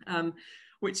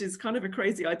 which is kind of a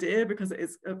crazy idea because it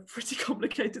is a pretty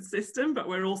complicated system. But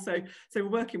we're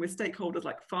working with stakeholders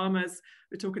like farmers.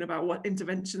 We're talking about what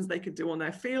interventions they could do on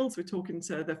their fields. We're talking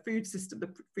to the food system,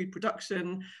 the food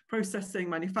production, processing,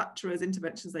 manufacturers,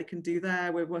 interventions they can do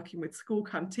there. We're working with school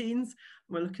canteens.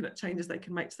 We're looking at changes they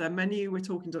can make to their menu. We're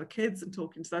talking to the kids and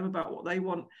talking to them about what they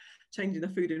want, changing the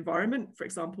food environment, for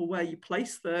example, where you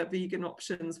place the vegan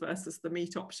options versus the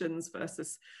meat options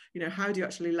versus, how do you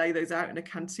actually lay those out in a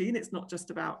canteen? It's not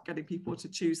just about getting people to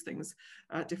choose things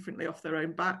differently off their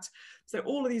own bat. So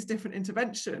all of these different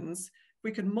interventions,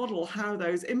 we can model how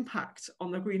those impact on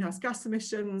the greenhouse gas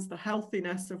emissions, the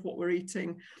healthiness of what we're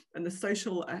eating, and the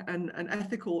social and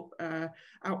ethical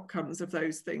outcomes of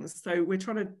those things. So we're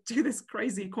trying to do this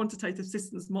crazy quantitative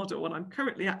systems model, and I'm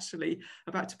currently actually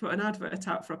about to put an advert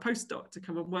out for a postdoc to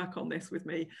come and work on this with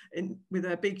me with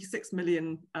a big £6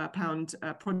 million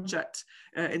project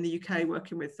in the UK,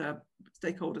 working with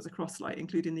stakeholders across,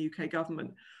 including the UK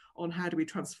government, on how do we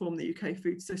transform the UK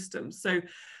food system. So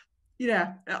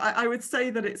yeah, I would say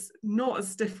that it's not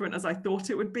as different as I thought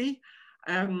it would be.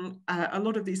 A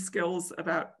lot of these skills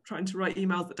about trying to write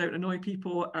emails that don't annoy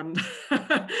people and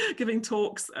giving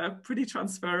talks are pretty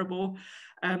transferable.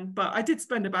 But I did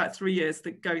spend about 3 years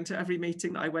going to every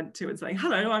meeting that I went to and saying,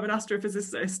 hello, I'm an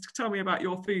astrophysicist, tell me about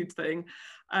your food thing.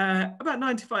 About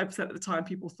 95% of the time,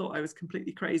 people thought I was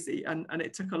completely crazy. And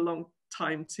it took a long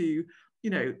time to, you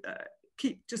know,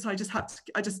 I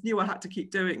just knew I had to keep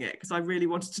doing it because I really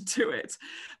wanted to do it.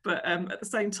 But at the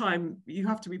same time, you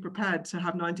have to be prepared to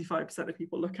have 95% of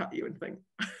people look at you and think,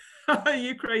 are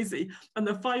you crazy? And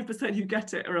the 5% who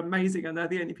get it are amazing, and they're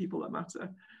the only people that matter.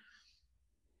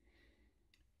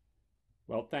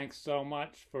 Well, thanks so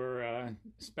much for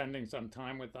spending some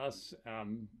time with us.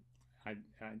 I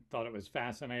thought it was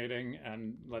fascinating,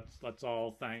 and let's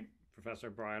all thank Professor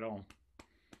Bridle.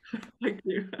 Thank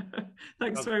you.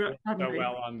 Thanks very much for having me. So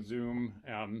well on Zoom,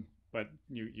 but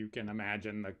you can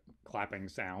imagine the clapping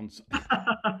sounds.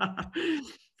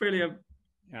 Brilliant.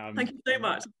 Thank you so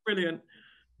much. Brilliant.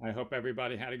 I hope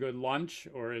everybody had a good lunch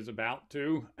or is about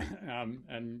to,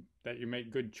 and that you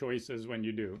make good choices when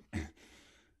you do.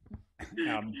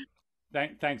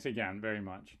 Thanks again very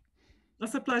much.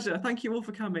 That's a pleasure. Thank you all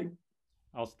for coming.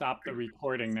 I'll stop the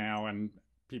recording now and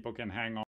people can hang on.